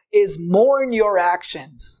call is mourn your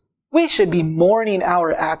actions. We should be mourning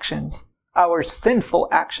our actions, our sinful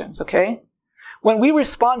actions, okay? When we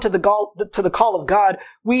respond to the call of God,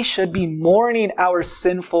 we should be mourning our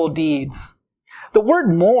sinful deeds. The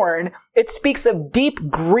word mourn, it speaks of deep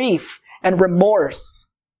grief and remorse,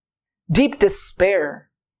 deep despair.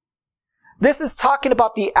 This is talking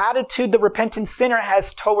about the attitude the repentant sinner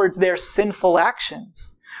has towards their sinful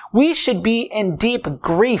actions. We should be in deep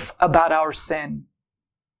grief about our sin.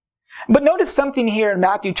 But notice something here in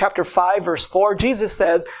Matthew chapter 5, verse 4. Jesus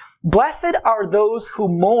says, blessed are those who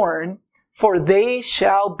mourn, for they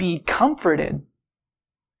shall be comforted.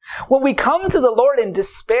 When we come to the Lord in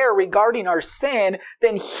despair regarding our sin,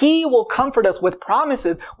 then He will comfort us with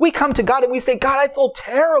promises. We come to God and we say, God, I feel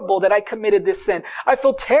terrible that I committed this sin. I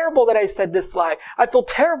feel terrible that I said this lie. I feel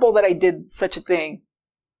terrible that I did such a thing.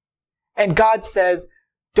 And God says,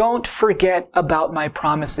 don't forget about my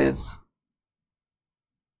promises.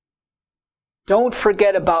 Don't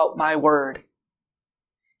forget about my word.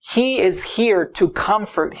 He is here to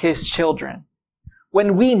comfort His children.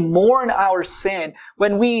 When we mourn our sin,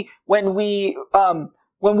 when we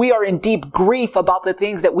are in deep grief about the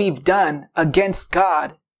things that we've done against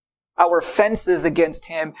God, our offenses against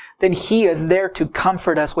Him, then He is there to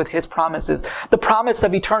comfort us with His promises. The promise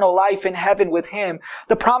of eternal life in heaven with Him.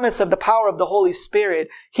 The promise of the power of the Holy Spirit.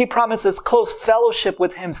 He promises close fellowship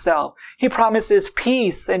with Himself. He promises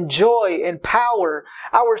peace and joy and power.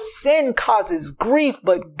 Our sin causes grief,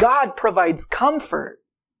 but God provides comfort.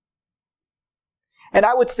 And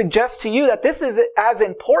I would suggest to you that this is as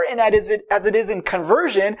important as it is in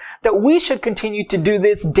conversion, that we should continue to do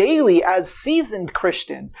this daily as seasoned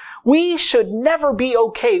Christians. We should never be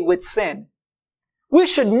okay with sin. We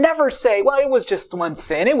should never say, well, it was just one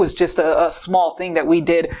sin. It was just a small thing that we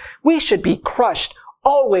did. We should be crushed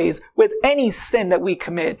always with any sin that we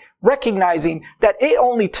commit, recognizing that it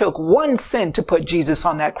only took one sin to put Jesus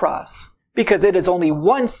on that cross, because it is only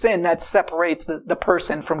one sin that separates the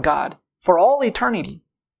person from God for all eternity.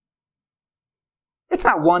 It's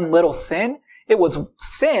not one little sin. It was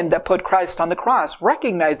sin that put Christ on the cross.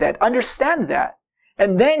 Recognize that. Understand that.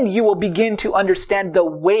 And then you will begin to understand the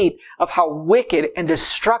weight of how wicked and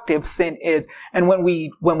destructive sin is. And when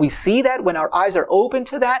we see that, when our eyes are open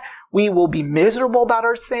to that, we will be miserable about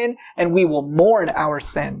our sin and we will mourn our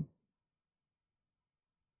sin.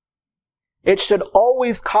 It should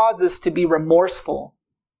always cause us to be remorseful.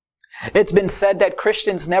 It's been said that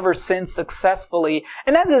Christians never sin successfully.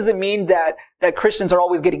 And that doesn't mean that Christians are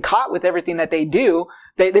always getting caught with everything that they do.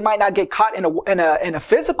 They might not get caught in a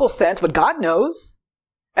physical sense, but God knows.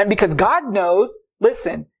 And because God knows,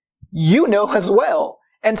 listen, you know as well.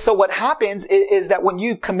 And so what happens is that when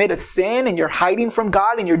you commit a sin and you're hiding from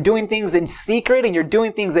God and you're doing things in secret and you're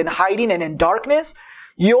doing things in hiding and in darkness,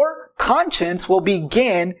 your conscience will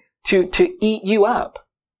begin to eat you up.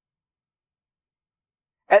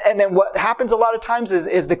 And then what happens a lot of times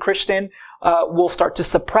is the Christian will start to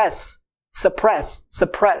suppress,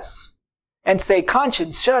 and say,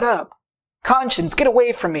 conscience, shut up. Conscience, get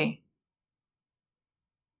away from me.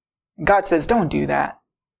 And God says, don't do that.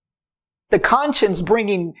 The conscience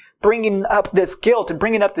bringing up this guilt and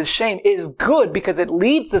bringing up this shame is good because it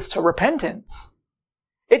leads us to repentance.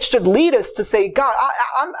 It should lead us to say, God,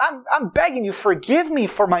 I'm begging you, forgive me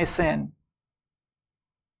for my sin.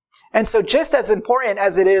 And so just as important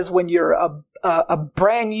as it is when you're a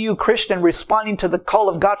brand new Christian responding to the call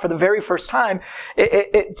of God for the very first time,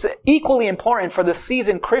 it's equally important for the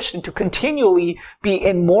seasoned Christian to continually be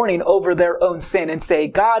in mourning over their own sin and say,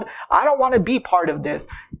 God, I don't want to be part of this.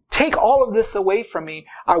 Take all of this away from me.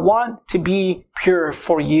 I want to be pure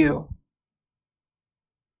for you.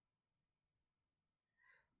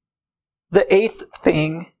 The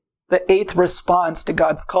eighth response to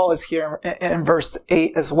God's call is here in verse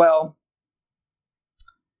 8 as well.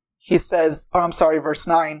 He says, verse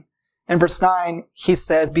 9. In verse 9, he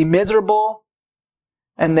says, be miserable.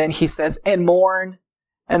 And then he says, and mourn.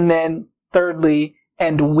 And then thirdly,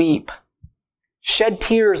 and weep. Shed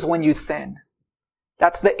tears when you sin.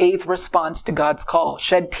 That's the eighth response to God's call.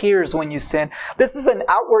 Shed tears when you sin. This is an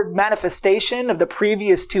outward manifestation of the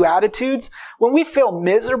previous two attitudes. When we feel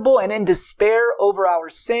miserable and in despair over our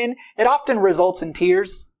sin, it often results in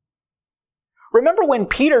tears. Remember when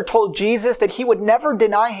Peter told Jesus that he would never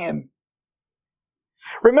deny him?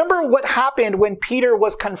 Remember what happened when Peter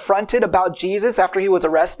was confronted about Jesus after he was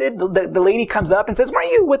arrested? The lady comes up and says,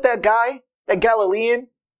 weren't you with that guy, that Galilean?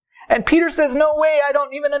 And Peter says, no way, I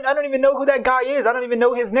don't even know who that guy is. I don't even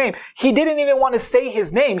know his name. He didn't even want to say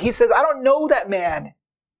his name. He says, I don't know that man.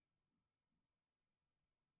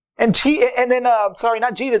 Peter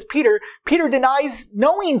denies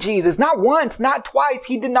knowing Jesus, not once, not twice.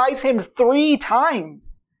 He denies him 3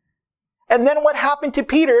 times. And then what happened to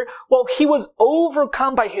Peter? Well, he was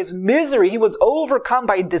overcome by his misery. He was overcome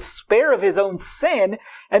by despair of his own sin.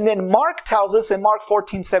 And then Mark tells us in Mark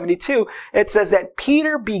 14:72, it says that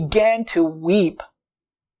Peter began to weep.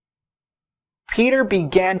 Peter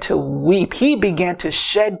began to weep. He began to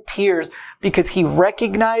shed tears because he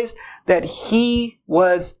recognized that he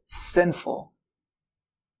was sinful.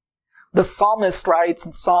 The psalmist writes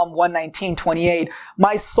in Psalm 119:28,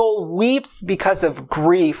 my soul weeps because of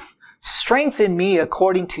grief. Strengthen me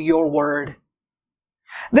according to your word.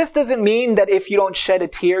 This doesn't mean that if you don't shed a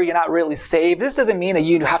tear, you're not really saved. This doesn't mean that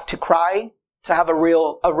you have to cry to have a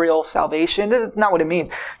real salvation. This is not what it means.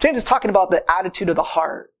 James is talking about the attitude of the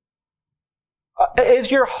heart. Is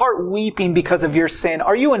your heart weeping because of your sin?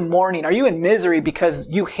 Are you in mourning? Are you in misery because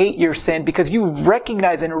you hate your sin? Because you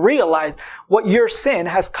recognize and realize what your sin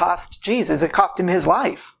has cost Jesus. It cost him his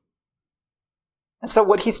life. And so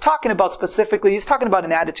what he's talking about specifically, he's talking about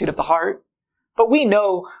an attitude of the heart. But we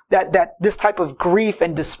know that this type of grief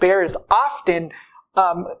and despair is often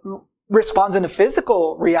responds in a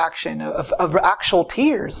physical reaction of actual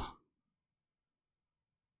tears.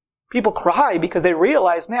 People cry because they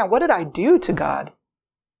realize, man, what did I do to God?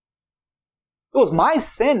 It was my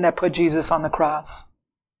sin that put Jesus on the cross.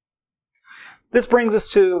 This brings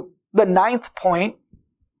us to the 9th point.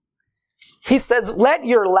 He says, let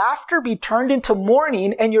your laughter be turned into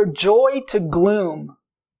mourning and your joy to gloom.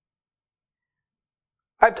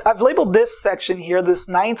 I've labeled this section here, this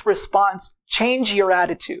 9th response, change your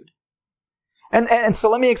attitude. And so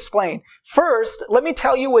let me explain. First, let me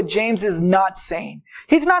tell you what James is not saying.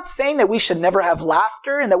 He's not saying that we should never have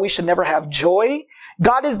laughter and that we should never have joy.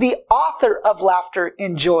 God is the author of laughter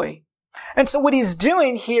and joy. And so what he's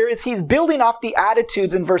doing here is he's building off the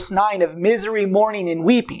attitudes in verse 9 of misery, mourning, and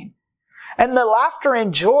weeping. And the laughter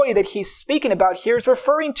and joy that he's speaking about here is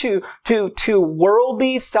referring to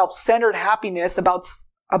worldly, self-centered happiness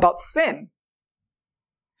about sin.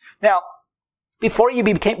 Now, before you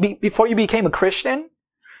became a Christian,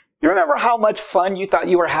 you remember how much fun you thought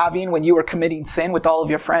you were having when you were committing sin with all of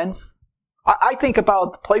your friends? I think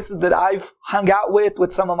about the places that I've hung out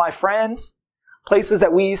with some of my friends, places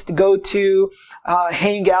that we used to go to,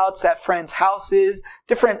 hangouts at friends' houses,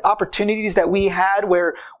 different opportunities that we had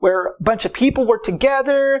where a bunch of people were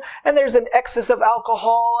together, and there's an excess of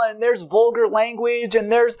alcohol, and there's vulgar language,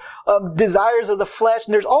 and there's desires of the flesh,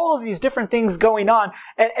 and there's all of these different things going on.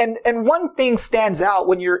 And one thing stands out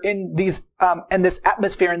when you're in these in this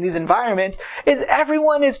atmosphere, in these environments, is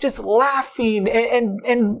everyone is just laughing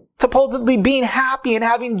and supposedly being happy and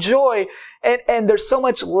having joy. And there's so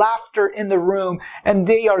much laughter in the room, and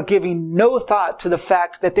they are giving no thought to the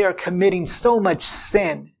fact that they are committing so much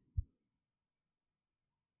sin.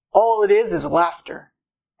 All it is laughter.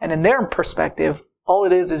 And in their perspective, all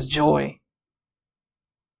it is joy.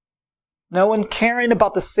 No one caring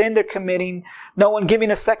about the sin they're committing. No one giving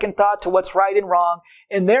a second thought to what's right and wrong.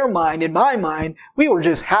 In their mind, in my mind, we were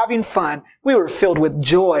just having fun. We were filled with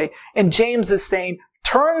joy. And James is saying,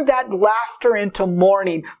 Turn that laughter into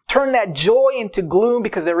mourning. Turn that joy into gloom,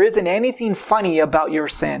 because there isn't anything funny about your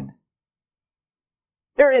sin.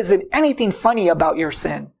 There isn't anything funny about your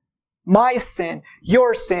sin. My sin,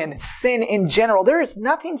 your sin, sin in general. There is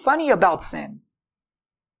nothing funny about sin.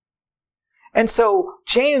 And so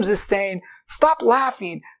James is saying, stop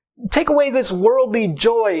laughing. Take away this worldly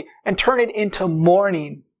joy and turn it into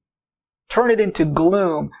mourning. Turn it into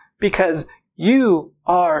gloom, because you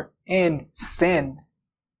are in sin.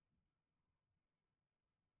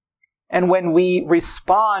 And when we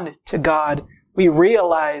respond to God, we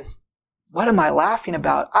realize, what am I laughing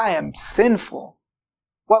about? I am sinful.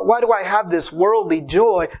 Why do I have this worldly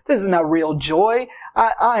joy? This is not real joy.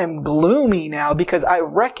 I am gloomy now because I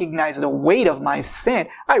recognize the weight of my sin.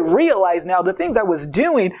 I realize now the things I was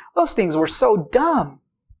doing, those things were so dumb.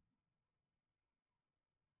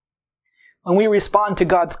 When we respond to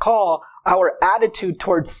God's call, our attitude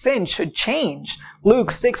towards sin should change. Luke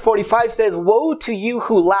 6:45 says, "Woe to you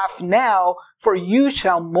who laugh now, for you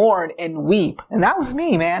shall mourn and weep." And that was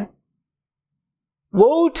me, man.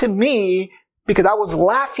 Woe to me, because I was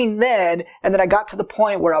laughing then, and then I got to the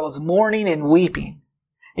point where I was mourning and weeping.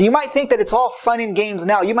 And you might think that it's all fun and games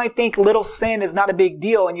now. You might think little sin is not a big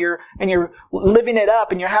deal, and you're living it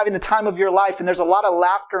up, and you're having the time of your life, and there's a lot of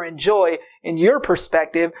laughter and joy in your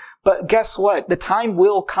perspective. But guess what? The time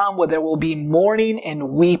will come where there will be mourning and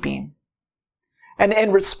weeping.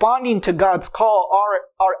 And responding to God's call,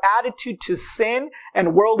 our attitude to sin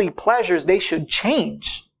and worldly pleasures, they should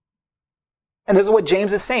change. And this is what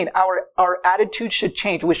James is saying. Our attitude should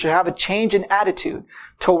change. We should have a change in attitude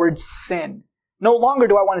towards sin. No longer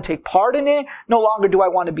do I want to take part in it. No longer do I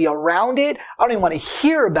want to be around it. I don't even want to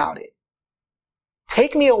hear about it.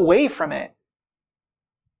 Take me away from it.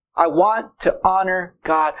 I want to honor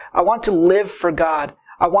God. I want to live for God.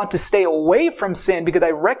 I want to stay away from sin because I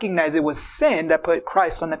recognize it was sin that put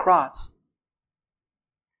Christ on the cross.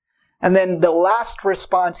 And then the last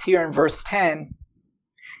response here in verse 10,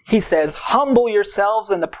 he says, "Humble yourselves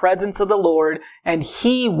in the presence of the Lord, and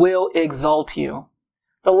He will exalt you."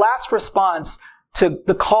 The last response to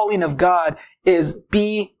the calling of God is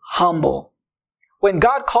be humble. When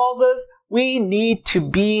God calls us, we need to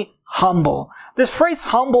be humble. This phrase,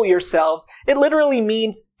 humble yourselves, it literally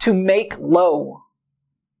means to make low.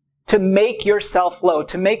 To make yourself low,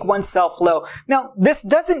 to make oneself low. Now, this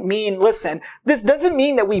doesn't mean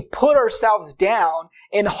that we put ourselves down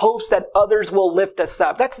in hopes that others will lift us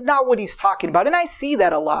up. That's not what he's talking about. And I see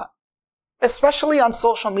that a lot, especially on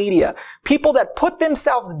social media. People that put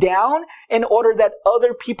themselves down in order that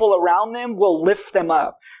other people around them will lift them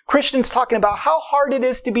up. Christians talking about how hard it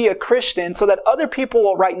is to be a Christian so that other people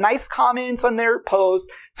will write nice comments on their posts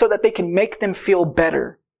so that they can make them feel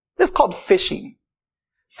better. This is called fishing.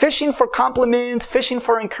 Fishing for compliments, fishing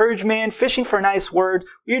for encouragement, fishing for nice words.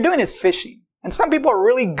 What you're doing is fishing. And some people are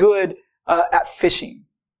really good at fishing.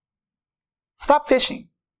 Stop fishing.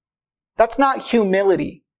 That's not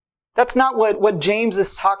humility. That's not what James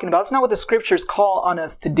is talking about. That's not what the scriptures call on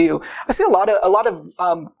us to do. I see a lot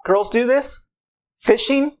of girls do this.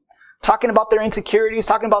 Fishing, talking about their insecurities,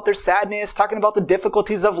 talking about their sadness, talking about the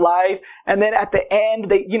difficulties of life. And then at the end,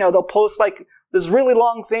 they'll post like this really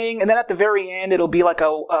long thing, and then at the very end, it'll be like a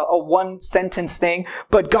one-sentence thing,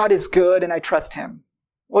 but God is good and I trust Him.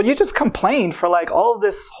 Well, you just complained for like all of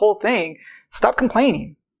this whole thing. Stop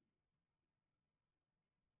complaining.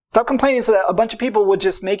 Stop complaining so that a bunch of people would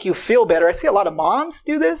just make you feel better. I see a lot of moms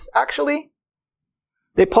do this, actually.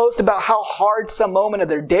 They post about how hard some moment of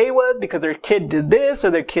their day was because their kid did this or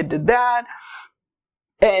their kid did that.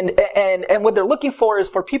 And what they're looking for is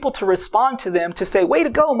for people to respond to them, to say, "Way to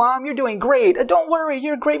go, Mom, you're doing great. Don't worry,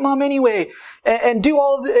 you're a great mom anyway. And do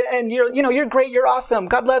all of the, and you're great, you're awesome.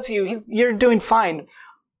 God loves you. You're doing fine."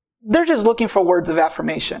 They're just looking for words of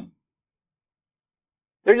affirmation.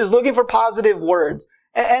 They're just looking for positive words.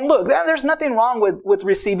 And look, there's nothing wrong with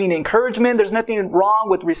receiving encouragement. There's nothing wrong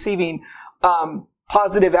with receiving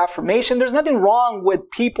positive affirmation. There's nothing wrong with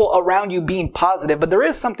people around you being positive, but there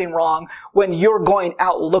is something wrong when you're going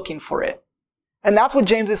out looking for it. And that's what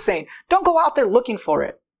James is saying. Don't go out there looking for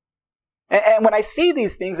it. And when I see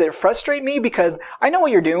these things, they frustrate me because I know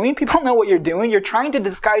what you're doing. People know what you're doing. You're trying to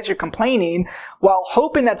disguise your complaining while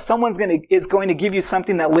hoping that someone's is going to give you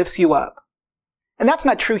something that lifts you up. And that's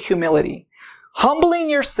not true humility. Humbling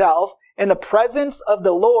yourself in the presence of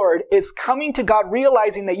the Lord is coming to God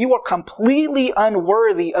realizing that you are completely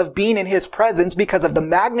unworthy of being in His presence because of the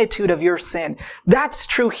magnitude of your sin. That's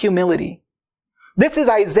true humility. This is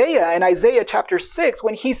Isaiah in Isaiah chapter 6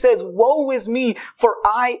 when he says, "Woe is me, for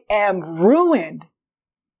I am ruined.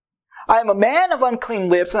 I am a man of unclean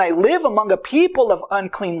lips, and I live among a people of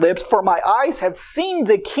unclean lips, for my eyes have seen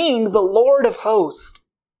the King, the Lord of hosts.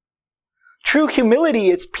 True humility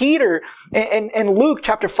is Peter in Luke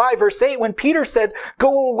chapter 5 verse 8 when Peter says,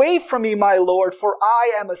 "Go away from me, my Lord, for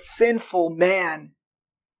I am a sinful man."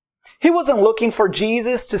 He wasn't looking for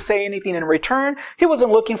Jesus to say anything in return. He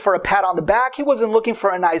wasn't looking for a pat on the back. He wasn't looking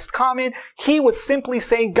for a nice comment. He was simply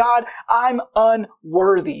saying, "God, I'm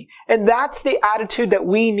unworthy." And that's the attitude that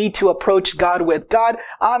we need to approach God with. "God,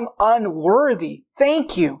 I'm unworthy.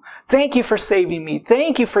 Thank you. Thank you for saving me.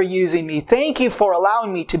 Thank you for using me. Thank you for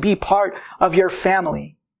allowing me to be part of your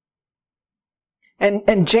family."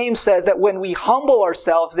 And James says that when we humble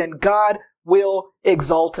ourselves, then God will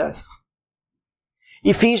exalt us.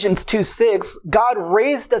 Ephesians 2:6, God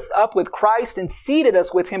raised us up with Christ and seated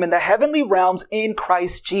us with him in the heavenly realms in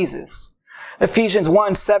Christ Jesus. Ephesians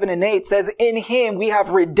 1:7 and 8 says, "In him we have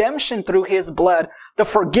redemption through his blood, the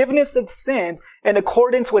forgiveness of sins in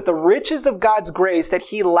accordance with the riches of God's grace that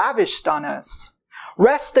he lavished on us."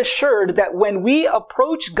 Rest assured that when we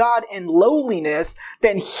approach God in lowliness,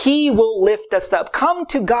 then he will lift us up. Come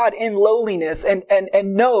to God in lowliness and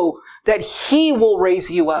know that he will raise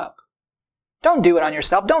you up. Don't do it on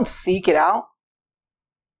yourself. Don't seek it out.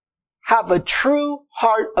 Have a true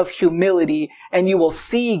heart of humility and you will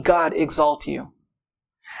see God exalt you.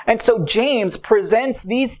 And so James presents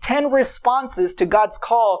these 10 responses to God's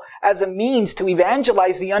call as a means to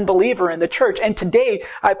evangelize the unbeliever in the church. And today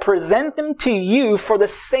I present them to you for the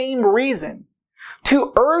same reason,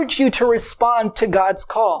 to urge you to respond to God's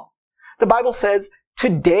call. The Bible says,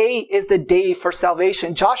 today is the day for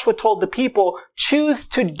salvation. Joshua told the people, "Choose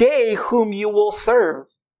today whom you will serve."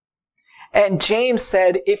 And James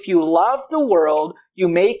said, if you love the world, you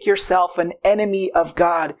make yourself an enemy of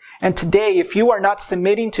God. And today, if you are not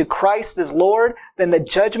submitting to Christ as Lord, then the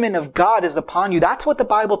judgment of God is upon you. That's what the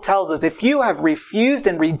Bible tells us. If you have refused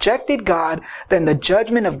and rejected God, then the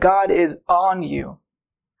judgment of God is on you.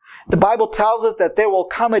 The Bible tells us that there will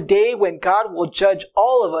come a day when God will judge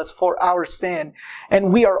all of us for our sin.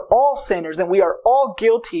 And we are all sinners and we are all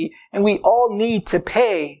guilty and we all need to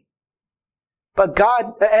pay. But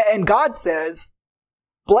God says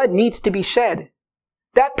blood needs to be shed.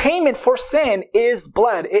 That payment for sin is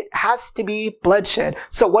blood. It has to be bloodshed.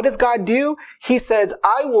 So what does God do? He says,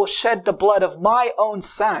 "I will shed the blood of my own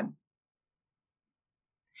son."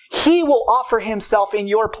 He will offer himself in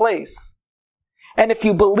your place. And if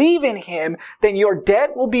you believe in him, then your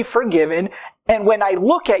debt will be forgiven. And when I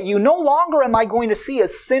look at you, no longer am I going to see a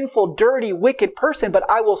sinful, dirty, wicked person, but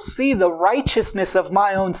I will see the righteousness of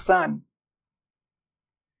my own son.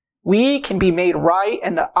 We can be made right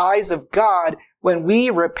in the eyes of God when we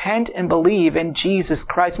repent and believe in Jesus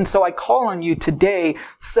Christ. And so I call on you today,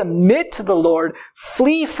 submit to the Lord,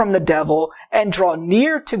 flee from the devil, and draw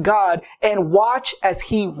near to God and watch as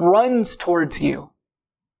he runs towards you.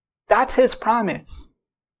 That's his promise.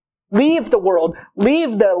 Leave the world,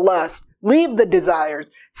 leave the lust, leave the desires,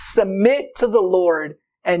 submit to the Lord,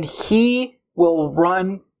 and he will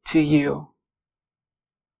run to you.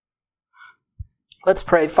 Let's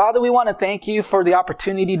pray. Father, we want to thank you for the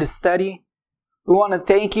opportunity to study. We want to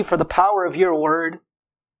thank you for the power of your word.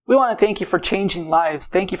 We want to thank you for changing lives.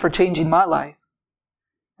 Thank you for changing my life.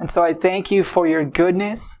 And so I thank you for your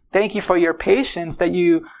goodness. Thank you for your patience, that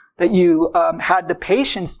you had the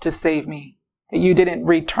patience to save me, that you didn't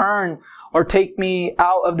return or take me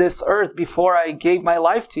out of this earth before I gave my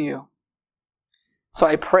life to you. So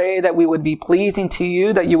I pray that we would be pleasing to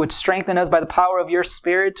you, that you would strengthen us by the power of your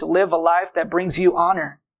Spirit to live a life that brings you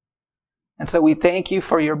honor. And so we thank you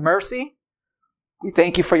for your mercy. We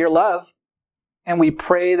thank you for your love. And we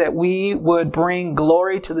pray that we would bring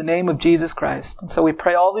glory to the name of Jesus Christ. And so we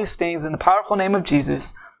pray all these things in the powerful name of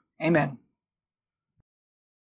Jesus. Amen.